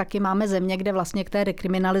jinak. Taky máme země, kde vlastně k té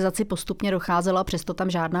dekriminalizaci postupně docházelo a přesto tam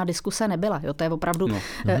žádná diskuse nebyla. Jo, to je opravdu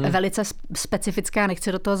velice specifická,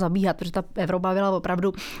 nechci do toho zabíhat, protože ta Evropa byla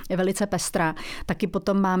opravdu velice pestrá. Taky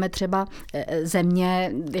potom máme třeba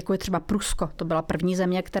země, jako je třeba Prusko. To byla první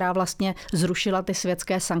země, která zrušila ty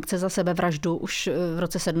světské sankce za sebevraždu už v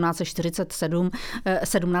roce 1747,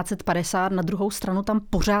 1750. Na druhou stranu tam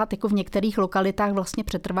pořád jako v některých lokalitách vlastně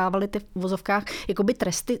přetrvávaly ty v uvozovkách jakoby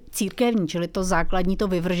tresty církevní, čili to základní, to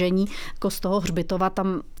vyvržení jako z toho hřbitova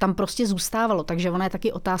tam prostě zůstávalo. Takže ona je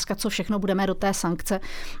taky otázka, co všechno budeme do té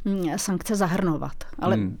sankce zahrnovat.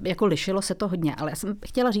 Ale jako lišilo se to hodně. Ale já jsem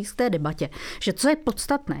chtěla říct k té debatě, že co je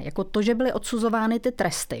podstatné, jako to, že byly odsuzovány ty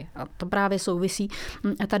tresty, a to právě souvisí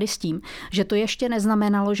tady s tím, že to ještě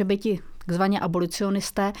neznamenalo, že by ti takzvaně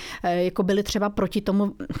abolicionisté jako byli třeba proti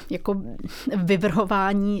tomu jako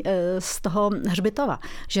vyvrhování z toho hřbitova.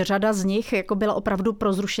 Že řada z nich jako byla opravdu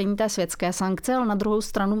pro zrušení té světské sankce, ale na druhou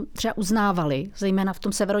stranu třeba uznávali, zejména v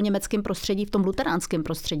tom severoněmeckém prostředí, v tom luteránském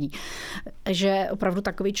prostředí, že opravdu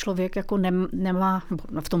takový člověk jako nemá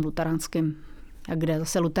v tom luteránském, kde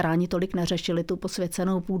zase luteráni tolik neřešili tu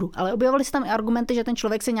posvěcenou půdu. Ale objevovaly se tam i argumenty, že ten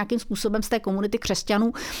člověk se nějakým způsobem z té komunity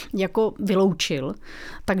křesťanů jako vyloučil.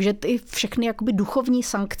 Takže ty všechny jakoby duchovní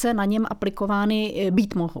sankce na něm aplikovány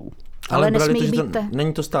být mohou. Ale nesmí být.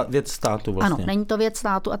 Není to věc státu vlastně. Ano, není to věc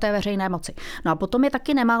státu a té veřejné moci. No a potom je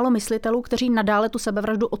taky nemálo myslitelů, kteří nadále tu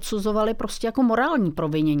sebevraždu odsuzovali prostě jako morální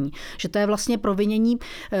provinění. Že to je vlastně provinění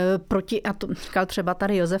proti, a to říkal třeba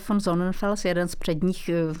tady Josef von Sonnenfels, jeden z předních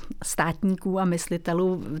státníků a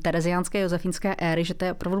myslitelů tereziánské josefínské éry, že to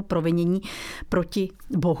je opravdu provinění proti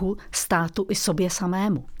Bohu, státu i sobě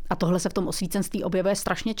samému. a tohle se v tom osvícenství objevuje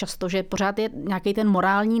strašně často, že pořád je nějaký ten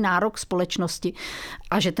morální nárok společnosti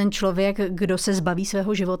a že ten člověk, kdo se zbaví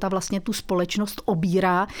svého života, vlastně tu společnost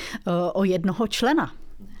obírá o jednoho člena.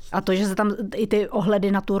 A to, že se tam i ty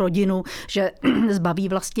ohledy na tu rodinu, že zbaví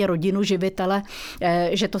vlastně rodinu živitele,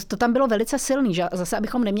 že to tam bylo velice silný. Že zase,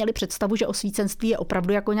 abychom neměli představu, že osvícenství je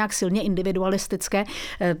opravdu jako nějak silně individualistické,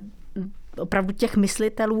 opravdu těch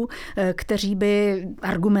myslitelů, kteří by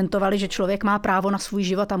argumentovali, že člověk má právo na svůj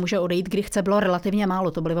život a může odejít, kdy chce, bylo relativně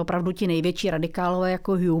málo. To byli opravdu ti největší radikálové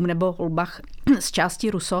jako Hume nebo Holbach, z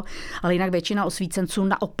části Rousseau, ale jinak většina osvícenců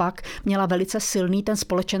naopak měla velice silný ten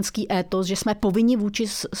společenský étos, že jsme povinni vůči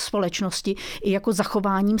společnosti i jako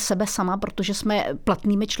zachováním sebe sama, protože jsme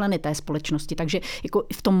platnými členy té společnosti. Takže jako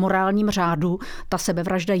v tom morálním řádu ta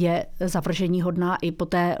sebevražda je zavrženíhodná i po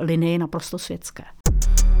té linii naprosto světské.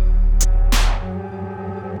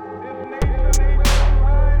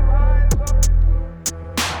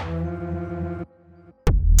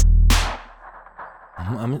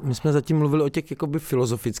 A my jsme zatím mluvili o těch jakoby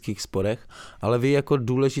filozofických sporech, ale vy jako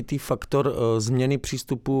důležitý faktor změny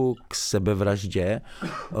přístupu k sebevraždě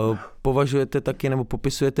považujete taky nebo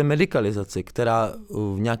popisujete medikalizaci, která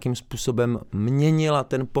nějakým způsobem měnila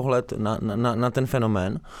ten pohled na ten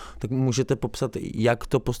fenomén. Tak můžete popsat, jak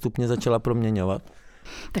to postupně začala proměňovat?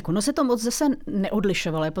 Tak ono se to moc zase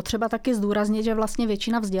neodlišovalo. Je potřeba taky zdůraznit, že vlastně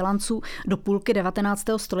většina vzdělanců do půlky 19.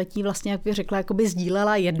 století vlastně, jak bych řekla, jakoby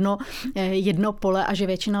sdílela jedno pole a že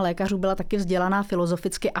většina lékařů byla taky vzdělaná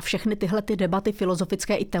filozoficky a všechny tyhle ty debaty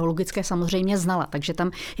filozofické i teologické samozřejmě znala. Takže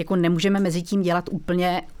tam jako nemůžeme mezi tím dělat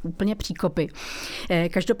úplně příkopy.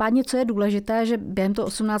 Každopádně, co je důležité, že během toho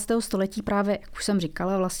 18. století právě, jak už jsem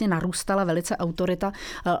říkala, vlastně narůstala velice autorita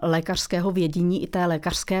lékařského vědění i té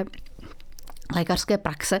lékařské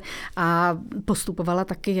praxe a postupovala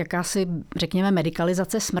taky jakási, řekněme,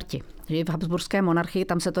 medikalizace smrti. V habsburské monarchii,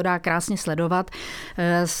 tam se to dá krásně sledovat,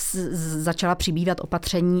 začala přibývat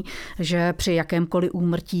opatření, že při jakémkoliv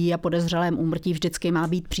úmrtí a podezřelém úmrtí vždycky má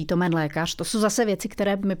být přítomen lékař. To jsou zase věci,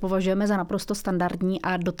 které my považujeme za naprosto standardní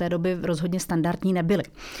a do té doby rozhodně standardní nebyly.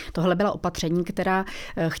 Tohle byla opatření, která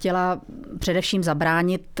chtěla především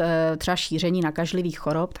zabránit třeba šíření nakažlivých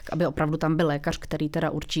chorob, tak aby opravdu tam byl lékař, který teda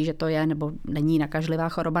určí, že to je nebo není nakažlivá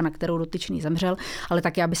choroba, na kterou dotyčný zemřel, ale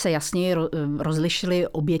taky, aby se jasněji rozlišily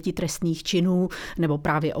oběti trestných činů nebo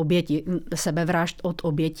právě oběti sebevražd od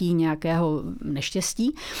obětí nějakého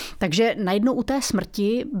neštěstí. Takže najednou u té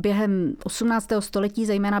smrti během 18. století,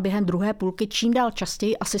 zejména během druhé půlky, čím dál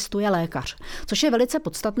častěji asistuje lékař. Což je velice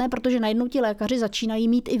podstatné, protože najednou ti lékaři začínají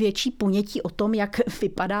mít i větší ponětí o tom, jak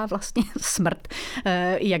vypadá vlastně smrt,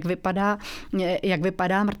 jak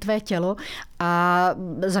vypadá mrtvé tělo a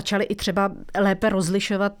začali i třeba lépe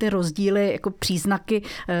rozlišovat ty rozdíly, jako příznaky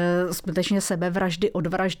skutečně sebevraždy od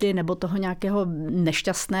vraždy nebo toho nějakého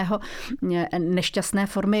nešťastné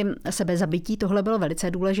formy sebezabití. Tohle bylo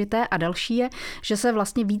velice důležité. A další je, že se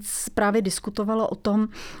vlastně víc právě diskutovalo o tom,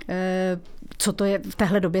 co to je. V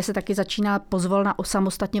téhle době se taky začíná pozvolna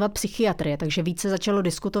osamostatňovat psychiatrie, takže více začalo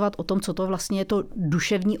diskutovat o tom, co to vlastně je to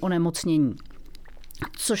duševní onemocnění.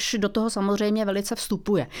 Což do toho samozřejmě velice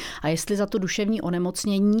vstupuje. A jestli za to duševní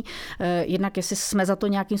onemocnění, jednak jestli jsme za to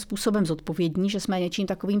nějakým způsobem zodpovědní, že jsme něčím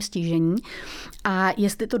takovým stížení, a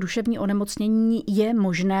jestli to duševní onemocnění je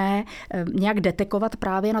možné nějak detekovat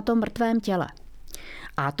právě na tom mrtvém těle.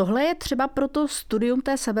 A tohle je třeba pro to studium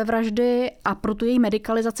té sebevraždy a pro tu její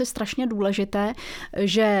medikalizaci strašně důležité,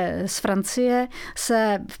 že z Francie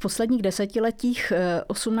se v posledních desetiletích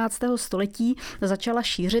 18. století začala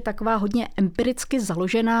šířit taková hodně empiricky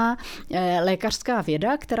založená lékařská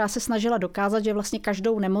věda, která se snažila dokázat, že vlastně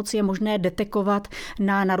každou nemoc je možné detekovat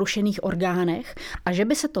na narušených orgánech a že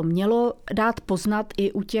by se to mělo dát poznat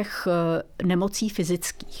i u těch nemocí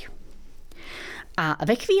fyzických. A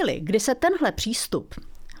ve chvíli, kdy se tenhle přístup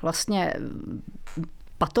vlastně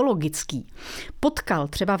patologický potkal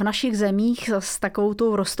třeba v našich zemích s takovou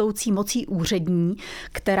tou rostoucí mocí úřední,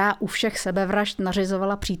 která u všech sebevražd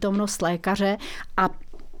nařizovala přítomnost lékaře a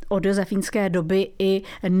od josefínské doby i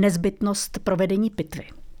nezbytnost provedení pitvy,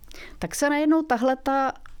 tak se najednou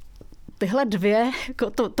tyhle dvě,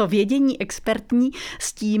 to vědění expertní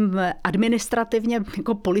s tím administrativně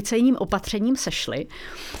jako policejním opatřením sešly,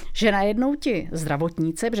 že najednou ti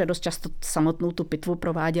zdravotníci, protože dost často samotnou tu pitvu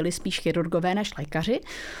prováděli spíš chirurgové než lékaři,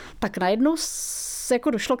 tak najednou se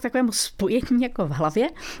jako došlo k takovému spojení jako v hlavě,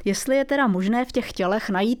 jestli je teda možné v těch tělech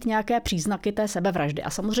najít nějaké příznaky té sebevraždy. A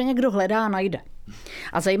samozřejmě kdo hledá, najde.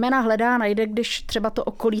 A zejména hledá, najde, když třeba to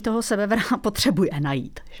okolí toho sebevraha potřebuje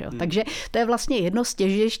najít. Že? Takže to je vlastně jedno z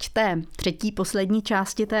těžišť té třetí, poslední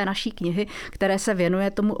části té naší knihy, které se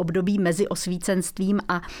věnuje tomu období mezi osvícenstvím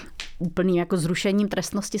a úplným jako zrušením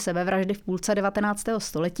trestnosti sebevraždy v půlce 19.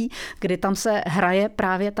 století, kdy tam se hraje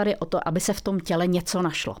právě tady o to, aby se v tom těle něco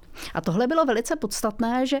našlo. A tohle bylo velice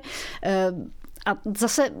podstatné, že a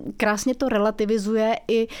zase krásně to relativizuje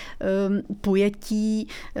i pojetí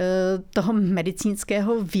toho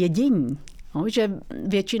medicínského vědění. No, že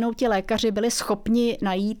většinou ti lékaři byli schopni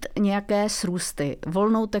najít nějaké srůsty,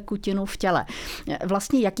 volnou tekutinu v těle.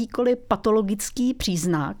 Vlastně jakýkoliv patologický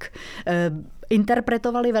příznak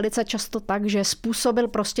interpretovali velice často tak, že způsobil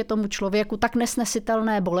prostě tomu člověku tak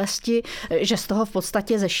nesnesitelné bolesti, že z toho v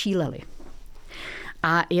podstatě zešíleli.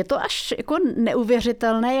 A je to až jako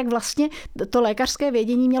neuvěřitelné, jak vlastně to lékařské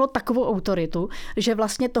vědění mělo takovou autoritu, že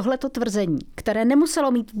vlastně tohleto tvrzení, které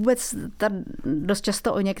nemuselo mít vůbec dost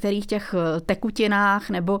často o některých těch tekutinách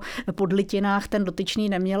nebo podlitinách, ten dotyčný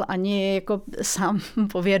neměl ani jako sám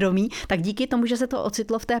povědomí, tak díky tomu, že se to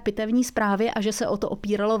ocitlo v té pitevní zprávě a že se o to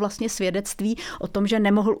opíralo vlastně svědectví o tom, že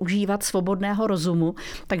nemohl užívat svobodného rozumu,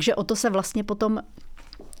 takže o to se vlastně potom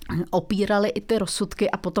opíraly i ty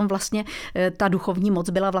rozsudky a potom vlastně ta duchovní moc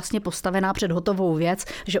byla vlastně postavená před hotovou věc,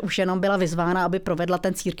 že už jenom byla vyzvána, aby provedla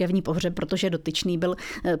ten církevní pohřeb, protože dotyčný byl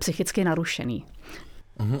psychicky narušený.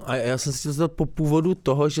 A já jsem si chtěl zeptat po původu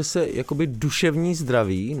toho, že se jakoby duševní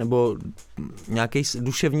zdraví nebo nějaký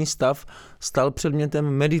duševní stav stal předmětem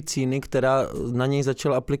medicíny, která na něj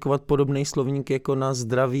začala aplikovat podobný slovník jako na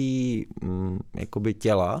zdraví jakoby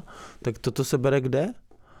těla. Tak toto se bere kde?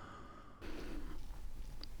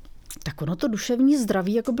 Tak ono to duševní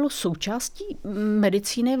zdraví jako bylo součástí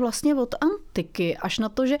medicíny vlastně od antiky, až na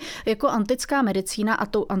to, že jako antická medicína, a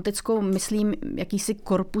tou antickou myslím jakýsi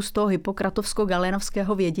korpus toho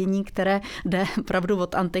hippokratovsko-galenovského vědění, které jde opravdu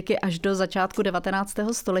od antiky až do začátku 19.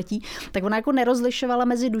 století, tak ona jako nerozlišovala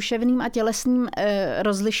mezi duševním a tělesným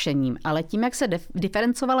rozlišením, ale tím, jak se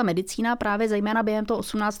diferencovala medicína právě zejména během toho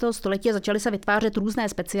 18. století a začaly se vytvářet různé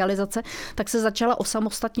specializace, tak se začala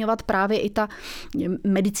osamostatňovat právě i ta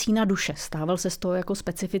medicína duše. Stával se z toho jako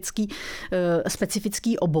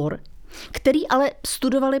specifický obor, který ale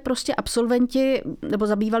studovali prostě absolventi, nebo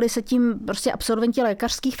zabývali se tím prostě absolventi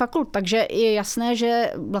lékařských fakult. Takže je jasné,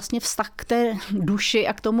 že vlastně vztah k té duši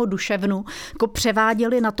a k tomu duševnu jako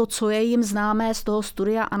převáděli na to, co je jim známé z toho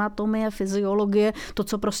studia anatomie, fyziologie, to,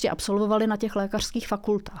 co prostě absolvovali na těch lékařských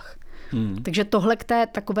fakultách. Takže tohle k té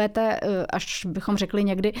takové té, až bychom řekli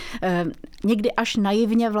někdy až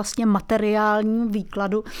naivně vlastně materiálním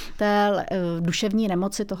výkladu té duševní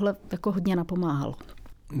nemoci tohle jako hodně napomáhalo.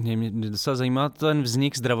 Mě docela zajímá ten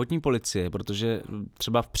vznik zdravotní policie, protože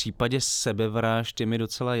třeba v případě sebevražd je mi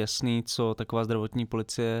docela jasný, co taková zdravotní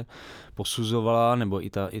policie posuzovala, nebo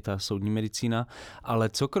i ta soudní medicína, ale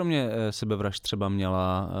co kromě sebevražd třeba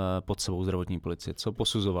měla pod sebou zdravotní policie, co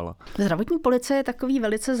posuzovala? Zdravotní policie je takový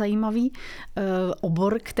velice zajímavý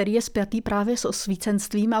obor, který je spjatý právě s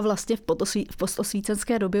osvícenstvím a vlastně v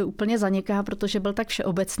postosvícenské době úplně zaniká, protože byl tak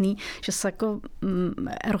všeobecný, že se jako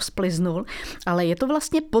rozplyznul, ale je to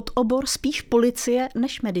vlastně podobor spíš policie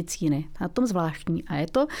než medicíny. Na tom zvláštní. A je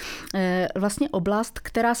to vlastně oblast,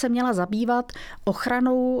 která se měla zabývat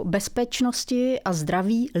ochranou bezpečnosti a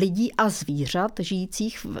zdraví lidí a zvířat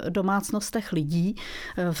žijících v domácnostech lidí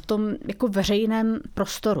v tom jako veřejném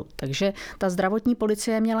prostoru. Takže ta zdravotní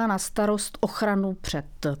policie měla na starost ochranu před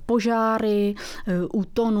požáry,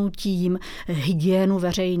 utonutím, hygienu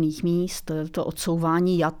veřejných míst, to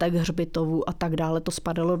odsouvání jatek, hřbitovů a tak dále. To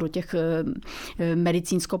spadalo do těch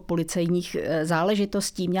medicínsko-policejních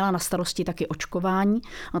záležitostí. Měla na starosti taky očkování.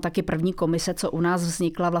 No taky první komise, co u nás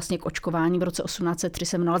vznikla vlastně k očkování v roce 1803,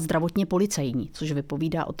 se jmenovala zdravotně policejní, což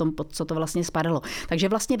vypovídá o tom, pod co to vlastně spadalo. Takže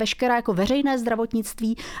vlastně veškerá jako veřejné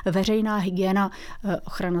zdravotnictví, veřejná hygiena,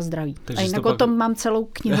 ochrana zdraví. Takže a jinak o tom mám celou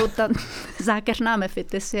knihu, ta zákeřná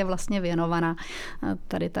mefitis je vlastně věnovaná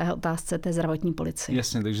tady té otázce té zdravotní policie.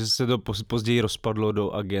 Jasně, takže se to později rozpadlo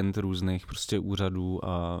do agent různých prostě úřadů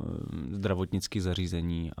a zdravotnických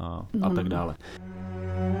zařízení a tak dále.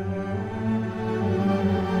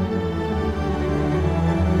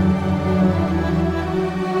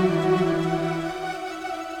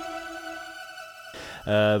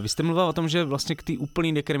 Vy jste mluvil o tom, že vlastně k té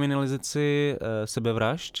úplné dekriminalizaci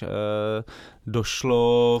sebevražd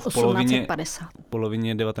došlo v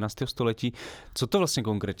polovině 19. století. Co to vlastně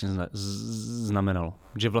konkrétně znamenalo?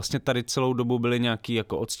 Že vlastně tady celou dobu byly nějaký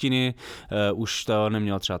jako odstíny, už ta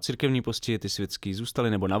neměla třeba církevní postihy, ty světský zůstaly,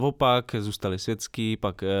 nebo naopak, zůstaly světský,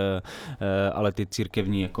 pak, ale ty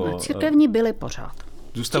církevní jako... Církevní byly pořád.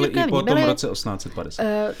 Zůstaly i po tom roce 1850.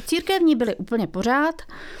 Církevní byly úplně pořád.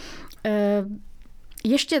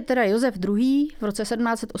 Ještě teda Josef II. V roce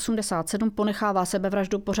 1787 ponechává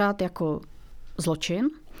sebevraždu pořád jako zločin,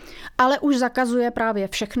 ale už zakazuje právě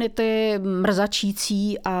všechny ty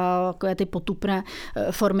mrzačící a ty potupné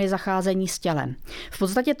formy zacházení s tělem. V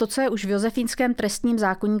podstatě to, co je už v josefínském trestním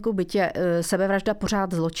zákoníku, byť je sebevražda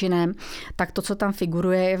pořád zločinem, tak to, co tam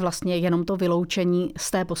figuruje, je vlastně jenom to vyloučení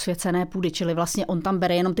z té posvěcené půdy, čili vlastně on tam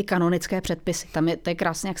bere jenom ty kanonické předpisy. Tam to je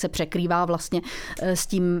krásně, jak se překrývá vlastně s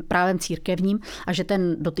tím právem církevním a že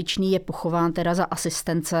ten dotyčný je pochován teda za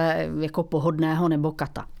asistence jako pohodného nebo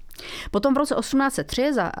kata. Potom v roce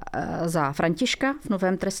 1803 za Františka v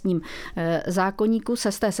novém trestním zákoníku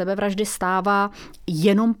se z té sebevraždy stává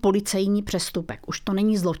jenom policejní přestupek. Už to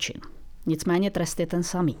není zločin. Nicméně trest je ten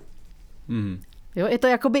samý. Jo, je to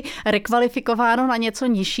jakoby rekvalifikováno na něco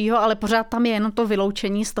nižšího, ale pořád tam je jenom to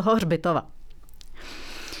vyloučení z toho hřbitova.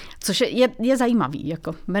 Což je zajímavý.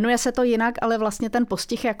 Jako. Jmenuje se to jinak, ale vlastně ten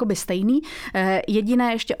postih je jakoby stejný.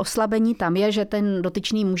 Jediné ještě oslabení tam je, že ten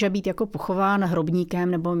dotyčný může být jako pochován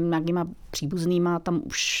hrobníkem nebo nějakýma příbuznýma.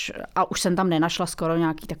 Už jsem tam nenašla skoro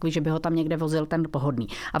nějaký takový, že by ho tam někde vozil ten pohodný.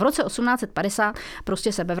 A v roce 1850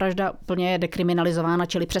 prostě sebevražda úplně je dekriminalizována,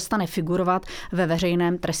 čili přestane figurovat ve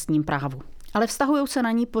veřejném trestním právu. Ale vztahují se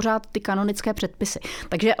na ní pořád ty kanonické předpisy.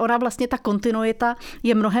 Takže ona vlastně ta kontinuita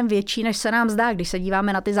je mnohem větší, než se nám zdá. Když se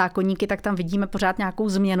díváme na ty zákoníky, tak tam vidíme pořád nějakou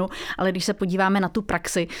změnu, ale když se podíváme na tu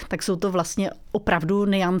praxi, tak jsou to vlastně opravdu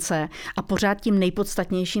nuance a pořád tím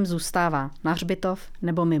nejpodstatnějším zůstává na hřbitov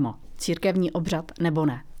nebo mimo, církevní obřad nebo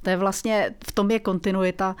ne. To je vlastně, v tom je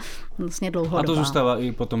kontinuita vlastně dlouhodobá. A to zůstává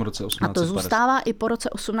i po tom roce 1850. A to zůstává i po roce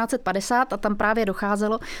 1850 a tam právě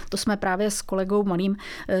docházelo, to jsme právě s kolegou Malým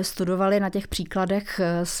studovali na těch příkladech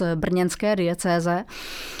z brněnské diecéze,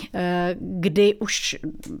 kdy už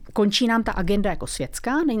končí nám ta agenda jako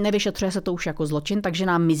světská, nevyšetřuje se to už jako zločin, takže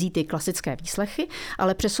nám mizí ty klasické výslechy,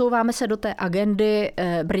 ale přesouváme se do té agendy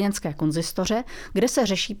brněnské konzistoře, kde se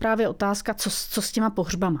řeší právě otázka, co s těma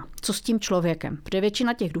pohřbama, co s tím člověkem. Protože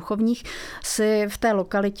většina těch duchovních si v té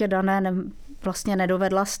lokalitě dané vlastně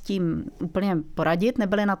nedovedla s tím úplně poradit,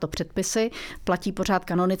 nebyly na to předpisy, platí pořád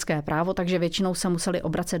kanonické právo, takže většinou se museli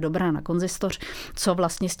obracet do Brna na konzistoř, co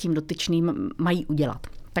vlastně s tím dotyčným mají udělat.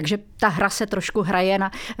 Takže ta hra se trošku hraje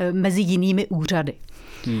mezi jinými úřady.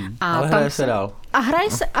 Ale hraje se dál.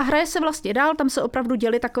 A hraje se vlastně dál, tam se opravdu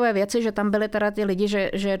děly takové věci, že tam byly teda ty lidi,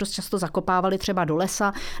 že dost často zakopávali třeba do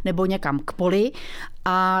lesa nebo někam k poli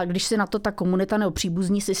a když si na to ta komunita nebo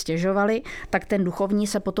příbuzní si stěžovali, tak ten duchovní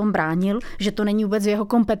se potom bránil, že to není vůbec v jeho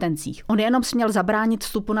kompetencích. On jenom směl zabránit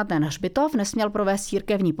vstupu na ten hřbitov, nesměl provést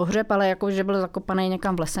církevní pohřeb, ale jako, že byl zakopaný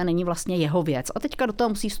někam v lese, není vlastně jeho věc. A teďka do toho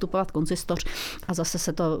musí vstupovat konzistoř a zase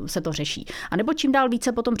se to řeší. A nebo čím dál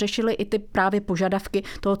více potom řešili i ty právě požadavky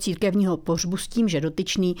toho církevního pohřbu s tím, že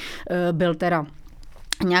dotyčný byl teda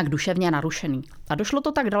nějak duševně narušený. A došlo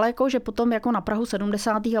to tak daleko, že potom jako na prahu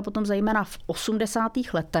 70. a potom zejména v 80.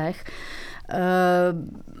 letech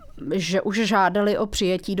že už žádali o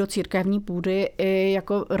přijetí do církevní půdy i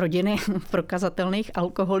jako rodiny prokazatelných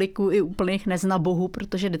alkoholiků i úplných neznabohů,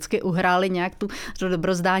 protože vždycky uhráli nějak tu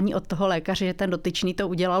dobrozdání od toho lékaře, že ten dotyčný to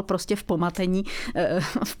udělal prostě v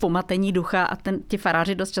pomatení ducha a ti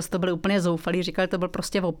faráři dost často byli úplně zoufalí, říkali, to byl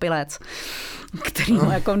prostě opilec,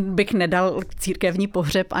 kterýmu jako bych nedal církevní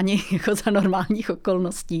pohřeb ani jako za normálních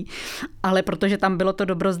okolností, ale protože tam bylo to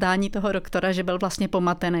dobrozdání toho doktora, že byl vlastně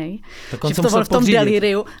pomatený, že to byl v tom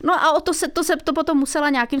deliriu. No a to potom musela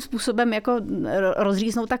nějakým způsobem jako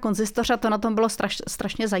rozříznout ta konzistoř a to na tom bylo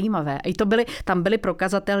strašně zajímavé. I tam byly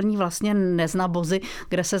prokazatelní vlastně neznabozy,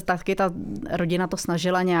 kde se taky ta rodina to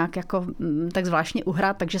snažila nějak jako tak zvláštně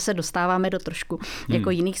uhrát, takže se dostáváme do trošku jako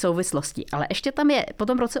jiných souvislostí. Ale ještě tam je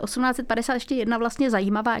potom v roce 1850 ještě jedna vlastně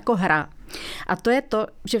zajímavá jako hra. A to je to,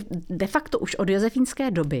 že de facto už od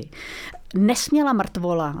josefínské doby nesměla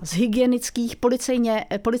mrtvola z hygienických,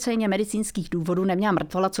 policejně medicínských důvodů neměla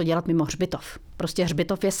mrtvola co dělat mimo hřbitov. Prostě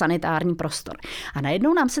hřbitov je sanitární prostor. A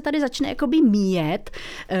najednou nám se tady začne jakoby míjet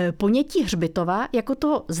ponětí hřbitova jako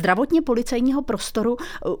toho zdravotně policejního prostoru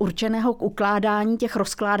určeného k ukládání těch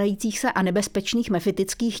rozkládajících se a nebezpečných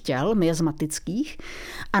mefitických těl, miasmatických.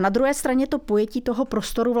 A na druhé straně to pojetí toho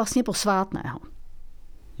prostoru vlastně posvátného.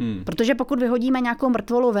 Protože pokud vyhodíme nějakou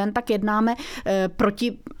mrtvolu ven, tak jednáme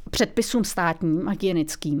proti předpisům státním a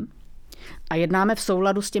hygienickým a jednáme v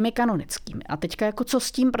souladu s těmi kanonickými. A teďka jako co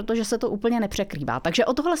s tím, protože se to úplně nepřekrývá. Takže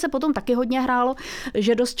o tohle se potom taky hodně hrálo,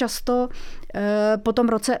 že dost často po tom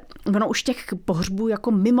roce, už těch pohřbů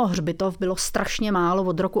jako mimo hřbitov bylo strašně málo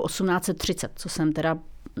od roku 1830, co jsem teda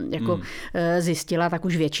jako zjistila, tak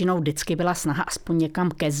už většinou vždycky byla snaha aspoň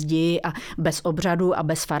někam ke zdi a bez obřadu a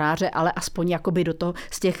bez faráře, ale aspoň jakoby do toho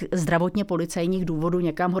z těch zdravotně policejních důvodů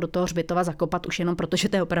někam ho do toho hřbitova zakopat už jenom protože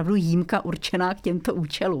to je opravdu jímka určená k těmto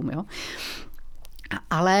účelům. Jo?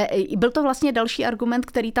 Ale byl to vlastně další argument,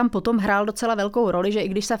 který tam potom hrál docela velkou roli, že i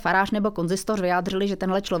když se farář nebo konzistoř vyjádřili, že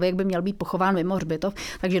tenhle člověk by měl být pochován mimo hřbitov,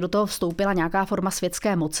 takže do toho vstoupila nějaká forma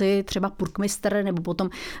světské moci, třeba purkmistr nebo potom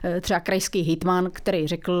třeba krajský hejtman, který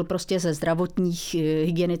řekl prostě ze zdravotních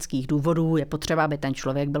hygienických důvodů je potřeba, aby ten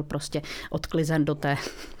člověk byl prostě odklizen do té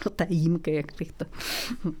jímky, jak bych to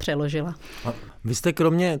přeložila. A vy jste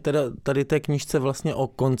kromě teda tady té knížce vlastně o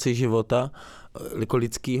konci života jako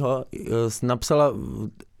lidského napsala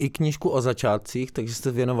i knížku o začátcích, takže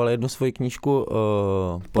jste věnovala jednu svoji knížku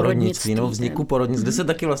porodnictví, nebo vzniku porodnictví, kde se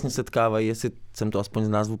taky vlastně setkávají, jestli jsem to aspoň z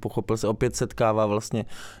názvu pochopil, se opět setkává vlastně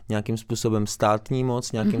nějakým způsobem státní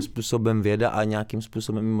moc, nějakým způsobem věda a nějakým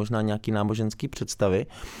způsobem možná nějaký náboženský představy.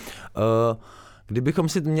 Kdybychom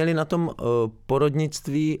si měli na tom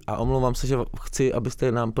porodnictví, a omlouvám se, že chci,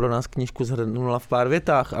 abyste pro nás knížku shrnula v pár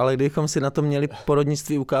větách, ale kdybychom si na tom měli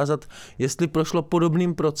porodnictví ukázat, jestli prošlo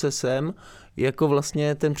podobným procesem, jako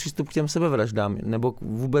vlastně ten přístup k těm sebevraždám, nebo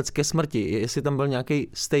vůbec ke smrti, jestli tam byl nějaký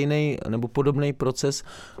stejný nebo podobný proces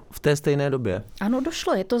v té stejné době. Ano,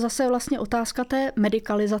 došlo. Je to zase vlastně otázka té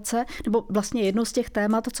medikalizace, nebo vlastně jedno z těch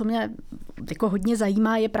témat, co mě jako hodně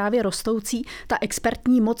zajímá, je právě rostoucí ta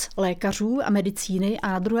expertní moc lékařů a medicíny a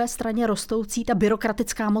na druhé straně rostoucí ta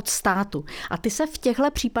byrokratická moc státu. A ty se v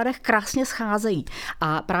těchto případech krásně scházejí.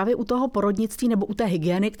 A právě u toho porodnictví nebo u té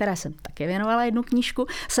hygieny, které jsem také věnovala jednu knížku,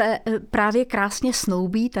 se právě krásně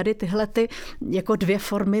snoubí tady tyhle jako dvě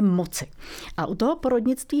formy moci. A u toho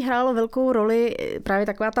porodnictví hrálo velkou roli právě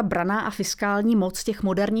taková ta branná a fiskální moc těch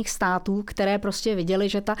moderních států, které prostě viděli,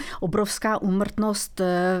 že ta obrovská úmrtnost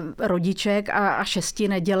rodiček a 6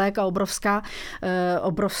 nedělek a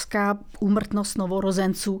obrovská úmrtnost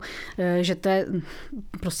novorozenců, že to je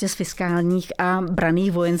prostě z fiskálních a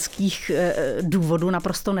branných vojenských důvodů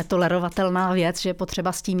naprosto netolerovatelná věc, že je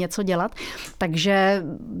potřeba s tím něco dělat. Takže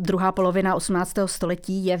druhá polovina 18.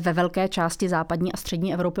 století je ve velké části západní a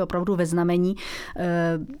střední Evropy opravdu ve znamení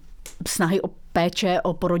snahy o péče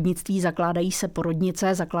o porodnictví, zakládají se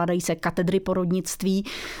porodnice, zakládají se katedry porodnictví,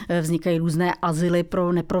 vznikají různé azyly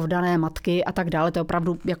pro neprovdané matky a tak dále. To je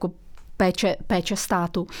opravdu jako péče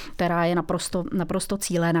státu, která je naprosto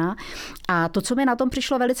cílená. A to, co mi na tom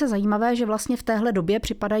přišlo velice zajímavé, že vlastně v téhle době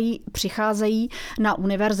přicházejí na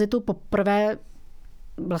univerzitu poprvé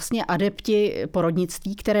vlastně adepti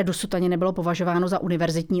porodnictví, které dosud ani nebylo považováno za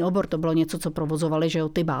univerzitní obor. To bylo něco, co provozovali, že jo,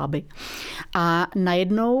 ty báby. A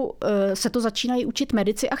najednou se to začínají učit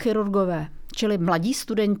medici a chirurgové, čili mladí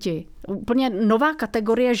studenti, úplně nová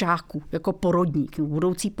kategorie žáků, jako porodník,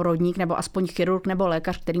 budoucí porodník, nebo aspoň chirurg nebo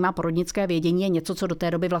lékař, který má porodnické vědění, je něco, co do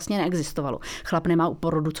té doby vlastně neexistovalo. Chlap nemá u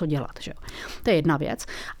porodu co dělat. Že jo. To je jedna věc.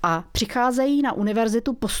 A přicházejí na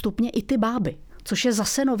univerzitu postupně i ty báby. Což je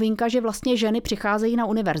zase novinka, že vlastně ženy přicházejí na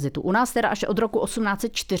univerzitu. U nás teda až od roku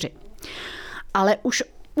 1804. Ale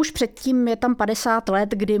už předtím je tam 50 let,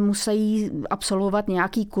 kdy musí absolvovat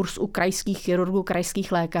nějaký kurz u krajských chirurgů,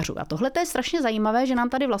 krajských lékařů. A tohle je strašně zajímavé, že nám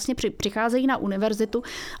tady vlastně přicházejí na univerzitu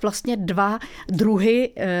vlastně dva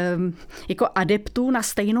druhy jako adeptů na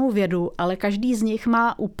stejnou vědu, ale každý z nich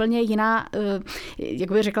má úplně jiná,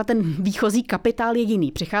 jak bych řekla, ten výchozí kapitál je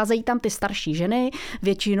jiný. Přicházejí tam ty starší ženy,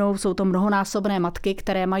 většinou jsou to mnohonásobné matky,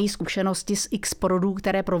 které mají zkušenosti s x porodů,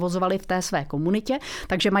 které provozovaly v té své komunitě,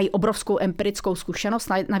 takže mají obrovskou empirickou zkušenost.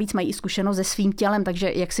 Navíc mají i zkušenost se svým tělem,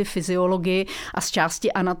 takže jaksi fyziologii a z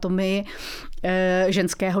části anatomii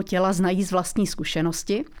ženského těla znají z vlastní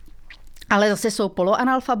zkušenosti. Ale zase jsou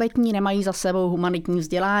poloanalfabetní, nemají za sebou humanitní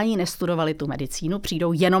vzdělání, nestudovali tu medicínu,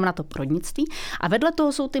 přijdou jenom na to porodnictví. A vedle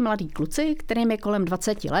toho jsou ty mladí kluci, kterým je kolem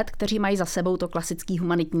 20 let, kteří mají za sebou to klasické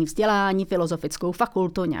humanitní vzdělání, filozofickou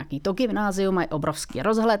fakultu, nějaký to gymnázium, mají obrovský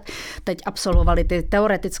rozhled. Teď absolvovali ty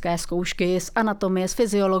teoretické zkoušky z anatomie, z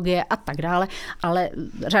fyziologie a tak dále, ale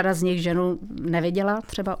řada z nich ženu neviděla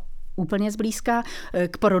třeba úplně zblízka.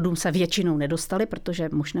 K porodům se většinou nedostali, protože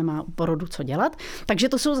muž nemá u porodu co dělat. Takže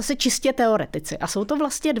to jsou zase čistě teoretici. A jsou to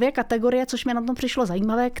vlastně dvě kategorie, což mi na tom přišlo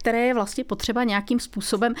zajímavé, které je vlastně potřeba nějakým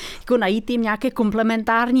způsobem jako najít jim nějaké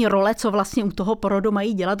komplementární role, co vlastně u toho porodu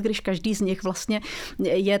mají dělat, když každý z nich vlastně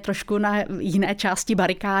je trošku na jiné části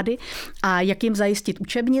barikády. A jak jim zajistit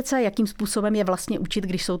učebnice, jakým způsobem je vlastně učit,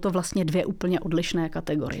 když jsou to vlastně dvě úplně odlišné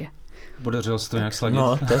kategorie. Podařilo se to nějak sladit?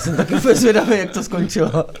 No, to jsem taky úplně zvědavý, jak to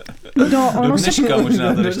skončilo. No, ono do dneška se...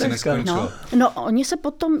 možná to ještě neskončilo. No, oni se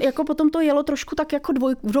potom to jelo trošku tak jako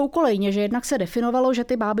dvoukolejně, že jednak se definovalo, že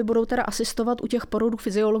ty báby budou teda asistovat u těch porodů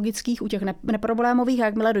fyziologických, u těch neproblémových, a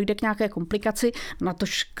jakmile dojde k nějaké komplikaci,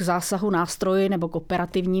 natož k zásahu nástroji nebo k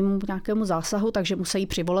operativnímu nějakému zásahu, takže musí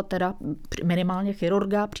přivolat teda minimálně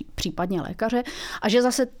chirurga, případně lékaře, a že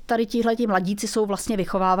zase tady tihleti mladíci jsou vlastně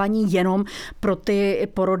vychovávaní jenom pro ty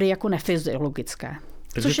porody jako nefyziologické.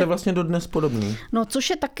 Takže to je vlastně dodnes podobný. No, což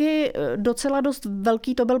je taky docela dost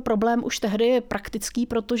velký, to byl problém už tehdy praktický,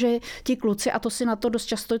 protože ti kluci, a to si na to dost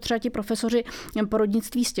často třeba ti profesoři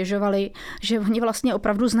porodnictví stěžovali, že oni vlastně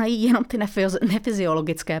opravdu znají jenom ty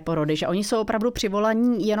nefyziologické porody, že oni jsou opravdu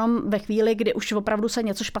přivolaní jenom ve chvíli, kdy už opravdu se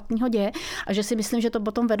něco špatného děje, a že si myslím, že to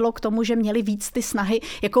potom vedlo k tomu, že měli víc ty snahy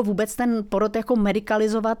jako vůbec ten porod jako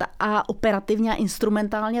medikalizovat a operativně a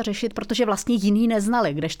instrumentálně řešit, protože vlastně jiný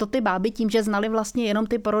neznali, kdežto ty báby tím, že znali vlastně jenom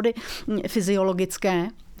ty porody fyziologické,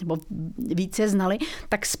 nebo víc je znali,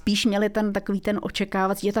 tak spíš měli takový ten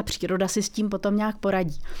očekávací, že ta příroda si s tím potom nějak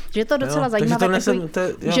poradí. Že je to docela zajímavé,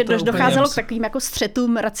 že docházelo k takovým jako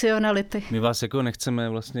střetům racionality. My vás jako nechceme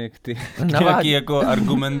vlastně k nějaký jako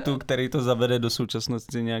argumentu, který to zavede do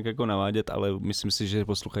současnosti, nějak jako navádět, ale myslím si, že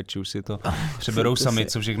posluchači už si to přeberou sami,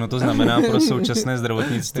 co všechno to znamená pro současné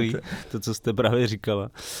zdravotnictví, to, co jste právě říkala.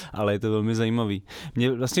 Ale je to velmi zajímavý.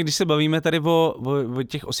 Mě vlastně, když se bavíme tady o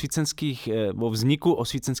těch osvícenských, o vzniku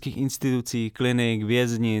osvícenských institucí, klinik,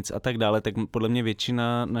 věznic a tak dále, tak podle mě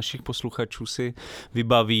většina našich posluchačů si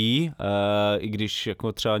vybaví, i když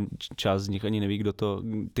jako třeba část z nich ani neví, kdo to,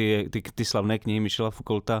 ty slavné knihy Michela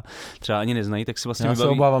Foucaulta třeba ani neznají, tak si vlastně vybaví. Já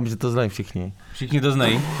se obávám, že to znají všichni. Všichni to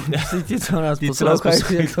znají? Ti, co nás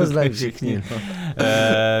poslouchají, to znají všichni.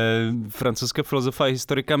 Francouzského filozofa a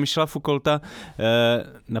historika Michela Foucaulta,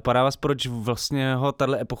 napadá vás, proč vlastně ho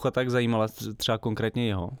tato epocha tak zajímala, třeba konkrétně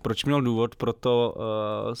jeho? Proč měl důvod pro to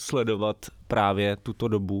sledovat právě tuto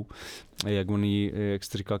dobu, jak on jí, jak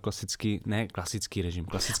jste říkal, klasický režim,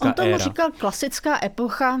 klasická éra. On tomu říkal klasická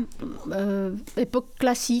epocha,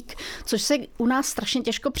 epoklasík, což se u nás strašně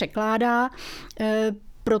těžko překládá,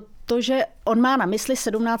 protože on má na mysli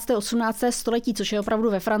 17. 18. století, což je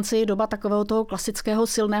opravdu ve Francii doba takového toho klasického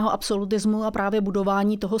silného absolutismu a právě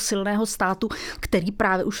budování toho silného státu, který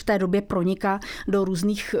právě už v té době proniká do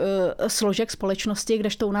různých složek společnosti,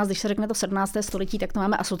 kdežto u nás, když se řekne to 17. století, tak to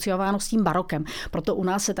máme asociováno s tím barokem. Proto u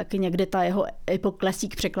nás se taky někdy ta jeho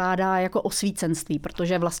epoklasík překládá jako osvícenství,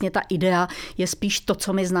 protože vlastně ta idea je spíš to,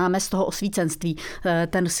 co my známe z toho osvícenství.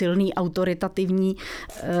 Ten silný autoritativní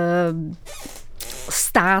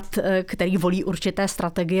stát, který volí určité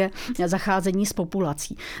strategie zacházení s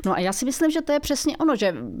populací. No a já si myslím, že to je přesně ono,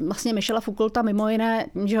 že vlastně Michela Foucaulta mimo jiné,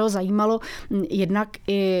 že ho zajímalo jednak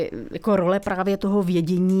i jako role právě toho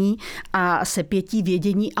vědění a sepětí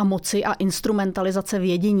vědění a moci a instrumentalizace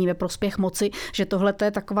vědění ve prospěch moci, že tohle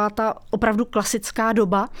je taková ta opravdu klasická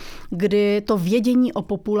doba, kdy to vědění o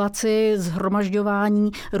populaci,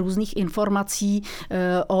 shromažďování různých informací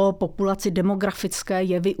o populaci, demografické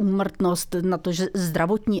jevy, úmrtnost, na to, že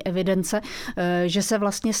zdravotní evidence, že se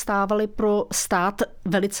vlastně stávaly pro stát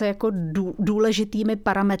velice jako důležitými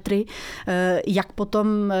parametry, jak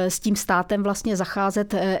potom s tím státem vlastně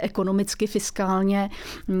zacházet ekonomicky, fiskálně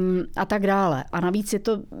a tak dále. A navíc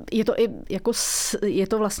je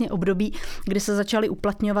to vlastně období, kdy se začaly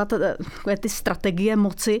uplatňovat ty strategie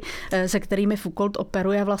moci, se kterými Foucault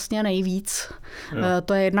operuje vlastně nejvíc.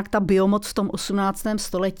 To je jednak ta biomoc v tom 18.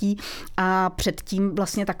 století a předtím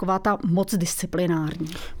vlastně taková ta moc disciplinární.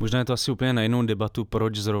 Možná je to asi úplně na jinou debatu,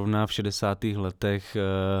 proč zrovna v 60. letech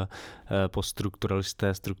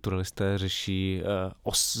strukturalisté řeší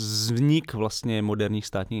vznik vlastně moderních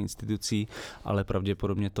státních institucí, ale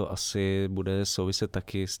pravděpodobně to asi bude souviset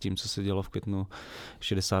taky s tím, co se dělo v květnu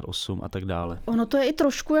 68 a tak dále. Ono to je i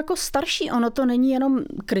trošku jako starší, ono to není jenom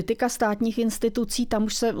kritika státních institucí, tam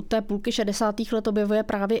už se od té půlky 60. let objevuje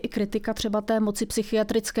právě i kritika třeba té moci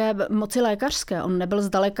psychiatrické, moci lékařské. On nebyl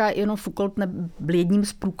zdaleka, jenom Foucault nebyl jedním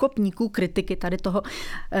z průkopníků kritiky tady toho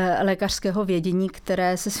lékařského vědění,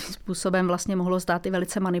 které se svým způsobem vlastně mohlo zdát i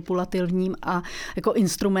velice manipulativním a jako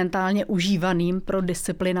instrumentálně užívaným pro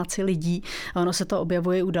disciplinaci lidí. Ono se to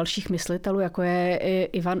objevuje u dalších myslitelů, jako je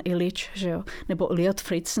Ivan Illich, že jo, nebo Eliot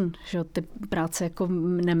Fritzen, že jo, ty práce jako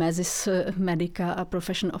Nemesis Medica a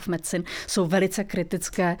Profession of Medicine jsou velice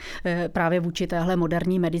kritické právě vůči téhle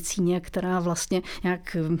moderní medicíně, která vlastně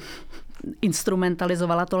nějak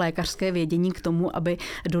instrumentalizovala to lékařské vědění k tomu, aby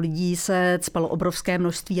do lidí se cpalo obrovské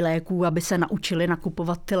množství léků, aby se naučili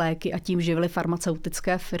nakupovat ty léky a tím živily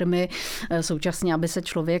farmaceutické firmy. Současně, aby se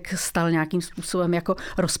člověk stal nějakým způsobem jako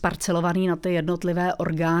rozparcelovaný na ty jednotlivé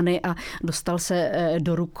orgány a dostal se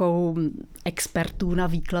do rukou expertů na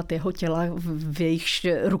výklad jeho těla, v jejichž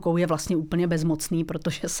rukou je vlastně úplně bezmocný,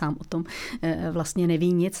 protože sám o tom vlastně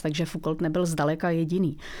neví nic, takže Foucault nebyl zdaleka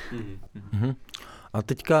jediný. Mm-hmm. A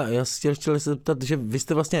teďka já chtěl se zeptat, že vy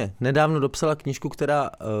jste vlastně nedávno dopsala knížku, která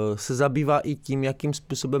se zabývá i tím, jakým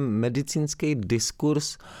způsobem medicínský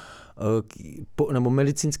diskurs nebo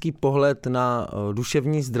medicínský pohled na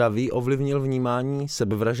duševní zdraví ovlivnil vnímání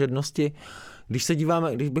sebevražednosti.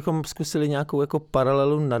 Když bychom zkusili nějakou jako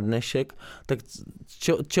paralelu na dnešek, tak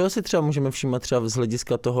čeho si třeba můžeme všímat třeba z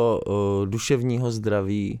hlediska toho duševního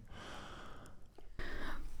zdraví?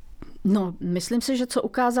 No, myslím si, že co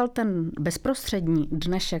ukázal ten bezprostřední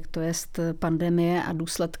dnešek, to jest pandemie a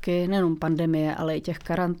důsledky nejenom pandemie, ale i těch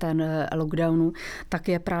karantén, lockdownů, tak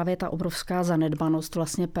je právě ta obrovská zanedbanost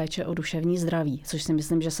vlastně péče o duševní zdraví, což si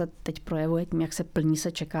myslím, že se teď projevuje tím, jak se plní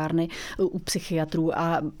se čekárny u psychiatrů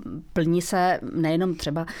a plní se nejenom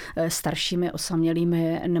třeba staršími,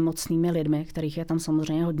 osamělými, nemocnými lidmi, kterých je tam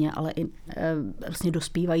samozřejmě hodně, ale i vlastně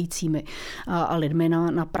dospívajícími a lidmi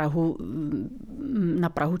na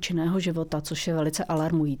prahu činného života, což je velice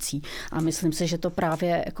alarmující. A myslím si, že to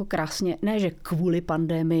právě jako krásně, ne že kvůli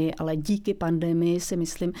pandemii, ale díky pandemii si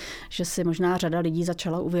myslím, že si možná řada lidí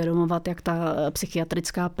začala uvědomovat, jak ta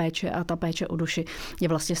psychiatrická péče a ta péče o duši je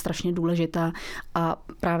vlastně strašně důležitá a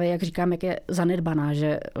právě, jak říkám, jak je zanedbaná,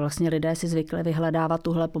 že vlastně lidé si zvykli vyhledávat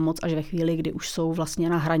tuhle pomoc až ve chvíli, kdy už jsou vlastně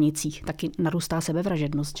na hranicích. Taky narůstá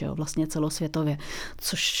sebevražednost, že jo, vlastně celosvětově,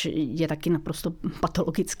 což je taky naprosto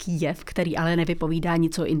patologický jev, který ale nevypovídá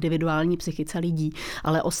nic o individuální psychice lidí,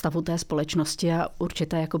 ale o stavu té společnosti a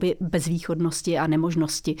určité jakoby bezvýchodnosti a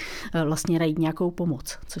nemožnosti vlastně najít nějakou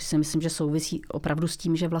pomoc, což si myslím, že souvisí opravdu s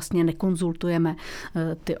tím, že vlastně nekonzultujeme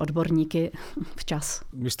ty odborníky včas.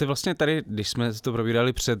 Vy jste vlastně tady, když jsme to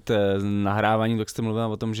probírali před nahráváním, tak jste mluvila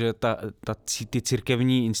o tom, že ty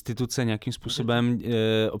církevní instituce nějakým způsobem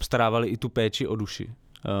obstarávaly i tu péči o duši.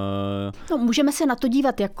 No, můžeme se na to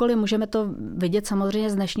dívat jakkoliv, můžeme to vidět samozřejmě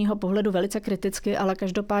z dnešního pohledu velice kriticky, ale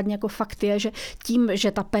každopádně jako fakt je, že tím,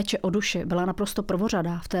 že ta péče o duši byla naprosto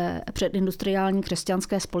prvořadá v té předindustriální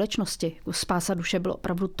křesťanské společnosti, spása duše bylo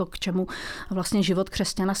opravdu to, k čemu vlastně život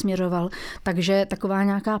křesťana směřoval, takže taková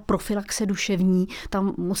nějaká profilaxe duševní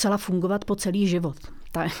tam musela fungovat po celý život.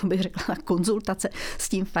 Ta, bych řekla, konzultace s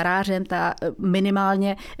tím farářem, ta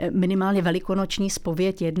minimálně velikonoční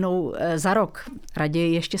zpověď jednou za rok,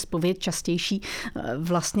 raději ještě zpověď častější,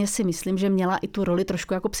 vlastně si myslím, že měla i tu roli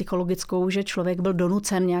trošku jako psychologickou, že člověk byl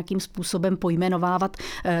donucen nějakým způsobem pojmenovávat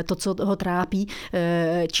to, co ho trápí,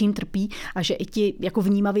 čím trpí a že i ti jako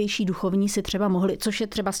vnímavější duchovní si třeba mohli, což je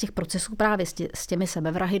třeba z těch procesů právě s těmi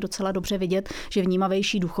sebevrahy docela dobře vidět, že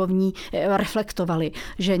vnímavější duchovní reflektovali,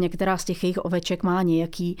 že některá z těch jejich oveček má nějaký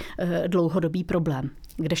dlouhodobý problém.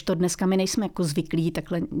 Kdežto dneska my nejsme jako zvyklí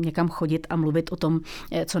takhle někam chodit a mluvit o tom,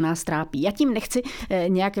 co nás trápí. Já tím nechci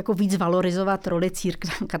nějak jako víc valorizovat roli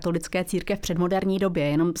katolické církve v předmoderní době,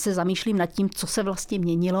 jenom se zamýšlím nad tím, co se vlastně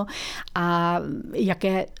měnilo a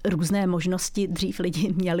jaké různé možnosti dřív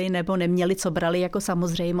lidi měli nebo neměli, co brali jako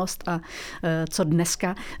samozřejmost a co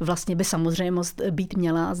dneska vlastně by samozřejmost být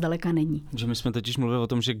měla a zdaleka není. Že my jsme totiž mluvili o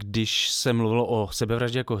tom, že když se mluvilo o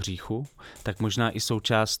sebevraždě jako hříchu, tak možná i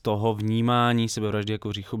součást toho vnímání sebevraždy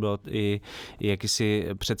jako hříchu byla i jakýsi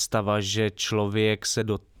představa, že člověk se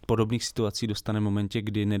do podobných situací dostane v momentě,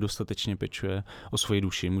 kdy nedostatečně pečuje o svoji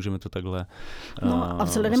duši. Můžeme to takhle No a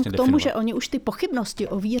vzhledem vlastně k tomu, že oni už ty pochybnosti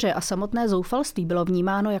o víře a samotné zoufalství bylo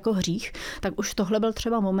vnímáno jako hřích, tak už tohle byl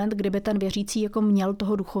třeba moment, kdyby ten věřící jako měl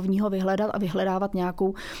toho duchovního vyhledat a vyhledávat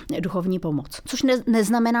nějakou duchovní pomoc. Což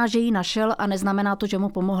neznamená, že ji našel a neznamená to, že mu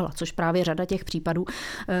pomohla, což právě řada těch případů,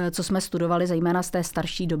 co jsme studovali, zejména z té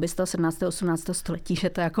starší doby, z toho 17. 18. století, že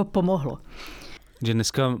to jako pomohlo. Že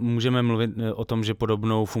dneska můžeme mluvit o tom, že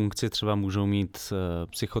podobnou funkci třeba můžou mít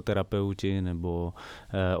psychoterapeuti nebo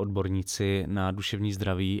odborníci na duševní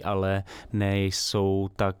zdraví, ale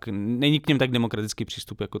není k něm tak demokratický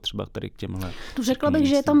přístup jako třeba tady k těmhle. Řekla bych,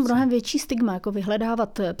 že je tam mnohem větší stigma, jako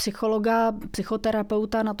vyhledávat psychologa,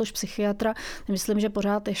 psychoterapeuta, natož psychiatra. Myslím, že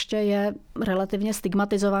pořád ještě je relativně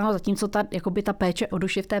stigmatizováno, zatímco ta péče o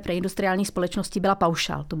duši v té preindustriální společnosti byla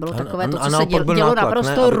paušál. To bylo takové to, co se dělo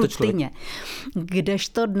naprosto rutině.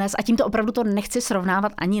 Kdežto dnes, a tímto opravdu to nechci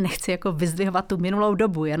srovnávat, ani nechci jako vyzdvihovat tu minulou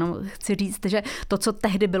dobu, jenom chci říct, že to, co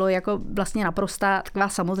tehdy bylo jako vlastně naprostá taková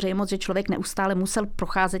samozřejmost, že člověk neustále musel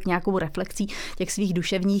procházet nějakou reflexí těch svých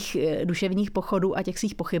duševních pochodů a těch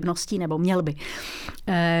svých pochybností, nebo měl by.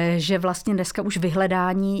 Že vlastně dneska už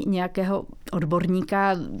vyhledání nějakého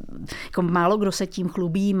odborníka, jako málo kdo se tím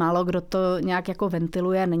chlubí, málo kdo to nějak jako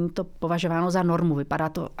ventiluje, není to považováno za normu. Vypadá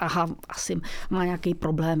to, asi má nějaký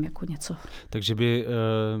problém, jako něco. Takže by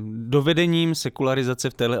dovedením sekularizace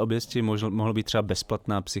v téhle oblasti mohla být třeba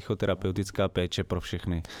bezplatná psychoterapeutická péče pro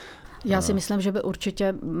všechny. Já si myslím, že by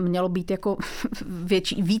určitě mělo být jako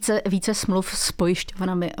více smluv s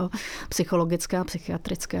pojišťovnami o psychologické a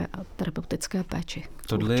psychiatrické a terapeutické péči.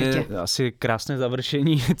 Tohle je asi krásné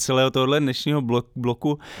završení celého tohle dnešního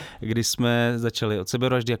bloku, kdy jsme začali od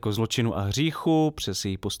sebevraždy jako zločinu a hříchu, přes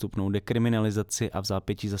její postupnou dekriminalizaci a v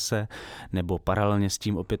zápětí zase, nebo paralelně s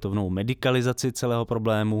tím opětovnou medikalizaci celého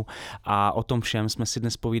problému. A o tom všem jsme si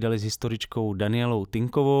dnes povídali s historičkou Danielou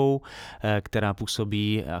Tinkovou, která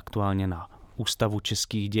působí aktuálně na Ústavu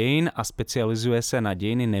českých dějin a specializuje se na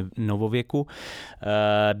dějiny novověku.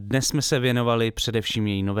 Dnes jsme se věnovali především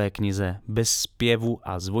její nové knize Bez zpěvu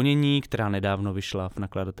a zvonění, která nedávno vyšla v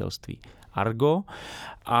nakladatelství Argo,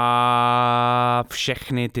 a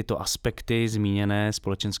všechny tyto aspekty zmíněné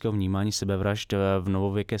společenského vnímání sebevražd v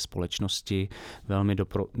novověké společnosti velmi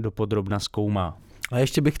dopodrobna zkoumá. A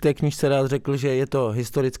ještě bych té knížce rád řekl, že je to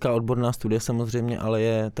historická odborná studie samozřejmě, ale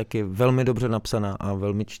je taky velmi dobře napsaná a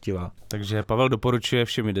velmi čtivá. Takže Pavel doporučuje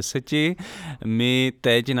všemi 10.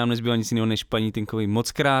 Nám nezbývá nic jiného, než paní Tinkovi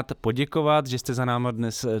mockrát poděkovat, že jste za náma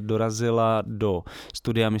dnes dorazila do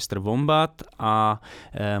studia Mr. Wombat a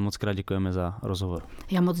mockrát děkujeme za rozhovor.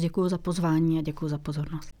 Já moc děkuji za pozvání a děkuji za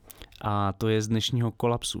pozornost. A to je z dnešního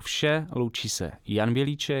Kolapsu vše. Loučí se Jan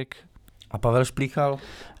Bělíček a Pavel Šplíchal.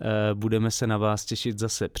 Budeme se na vás těšit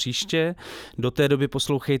zase příště. Do té doby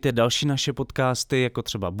poslouchejte další naše podcasty, jako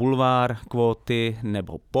třeba Bulvár, Kvóty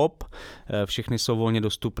nebo Pop. Všechny jsou volně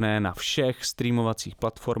dostupné na všech streamovacích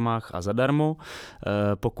platformách a zadarmo.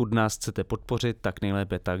 Pokud nás chcete podpořit, tak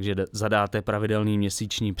nejlépe tak, že zadáte pravidelný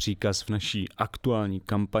měsíční příkaz v naší aktuální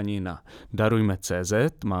kampani na darujme.cz.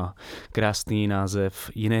 Má krásný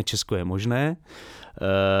název Jiné Česko je možné.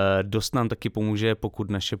 Dost nám taky pomůže, pokud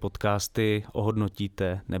naše podcasty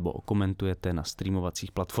ohodnotíte nebo okomentujete na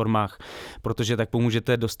streamovacích platformách, protože tak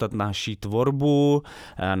pomůžete dostat naši tvorbu,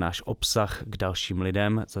 náš obsah k dalším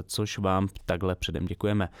lidem, za což vám takhle předem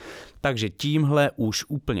děkujeme. Takže tímhle už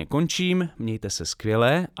úplně končím, mějte se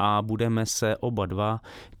skvěle a budeme se oba dva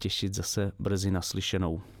těšit zase brzy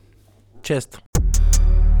naslyšenou. Čest.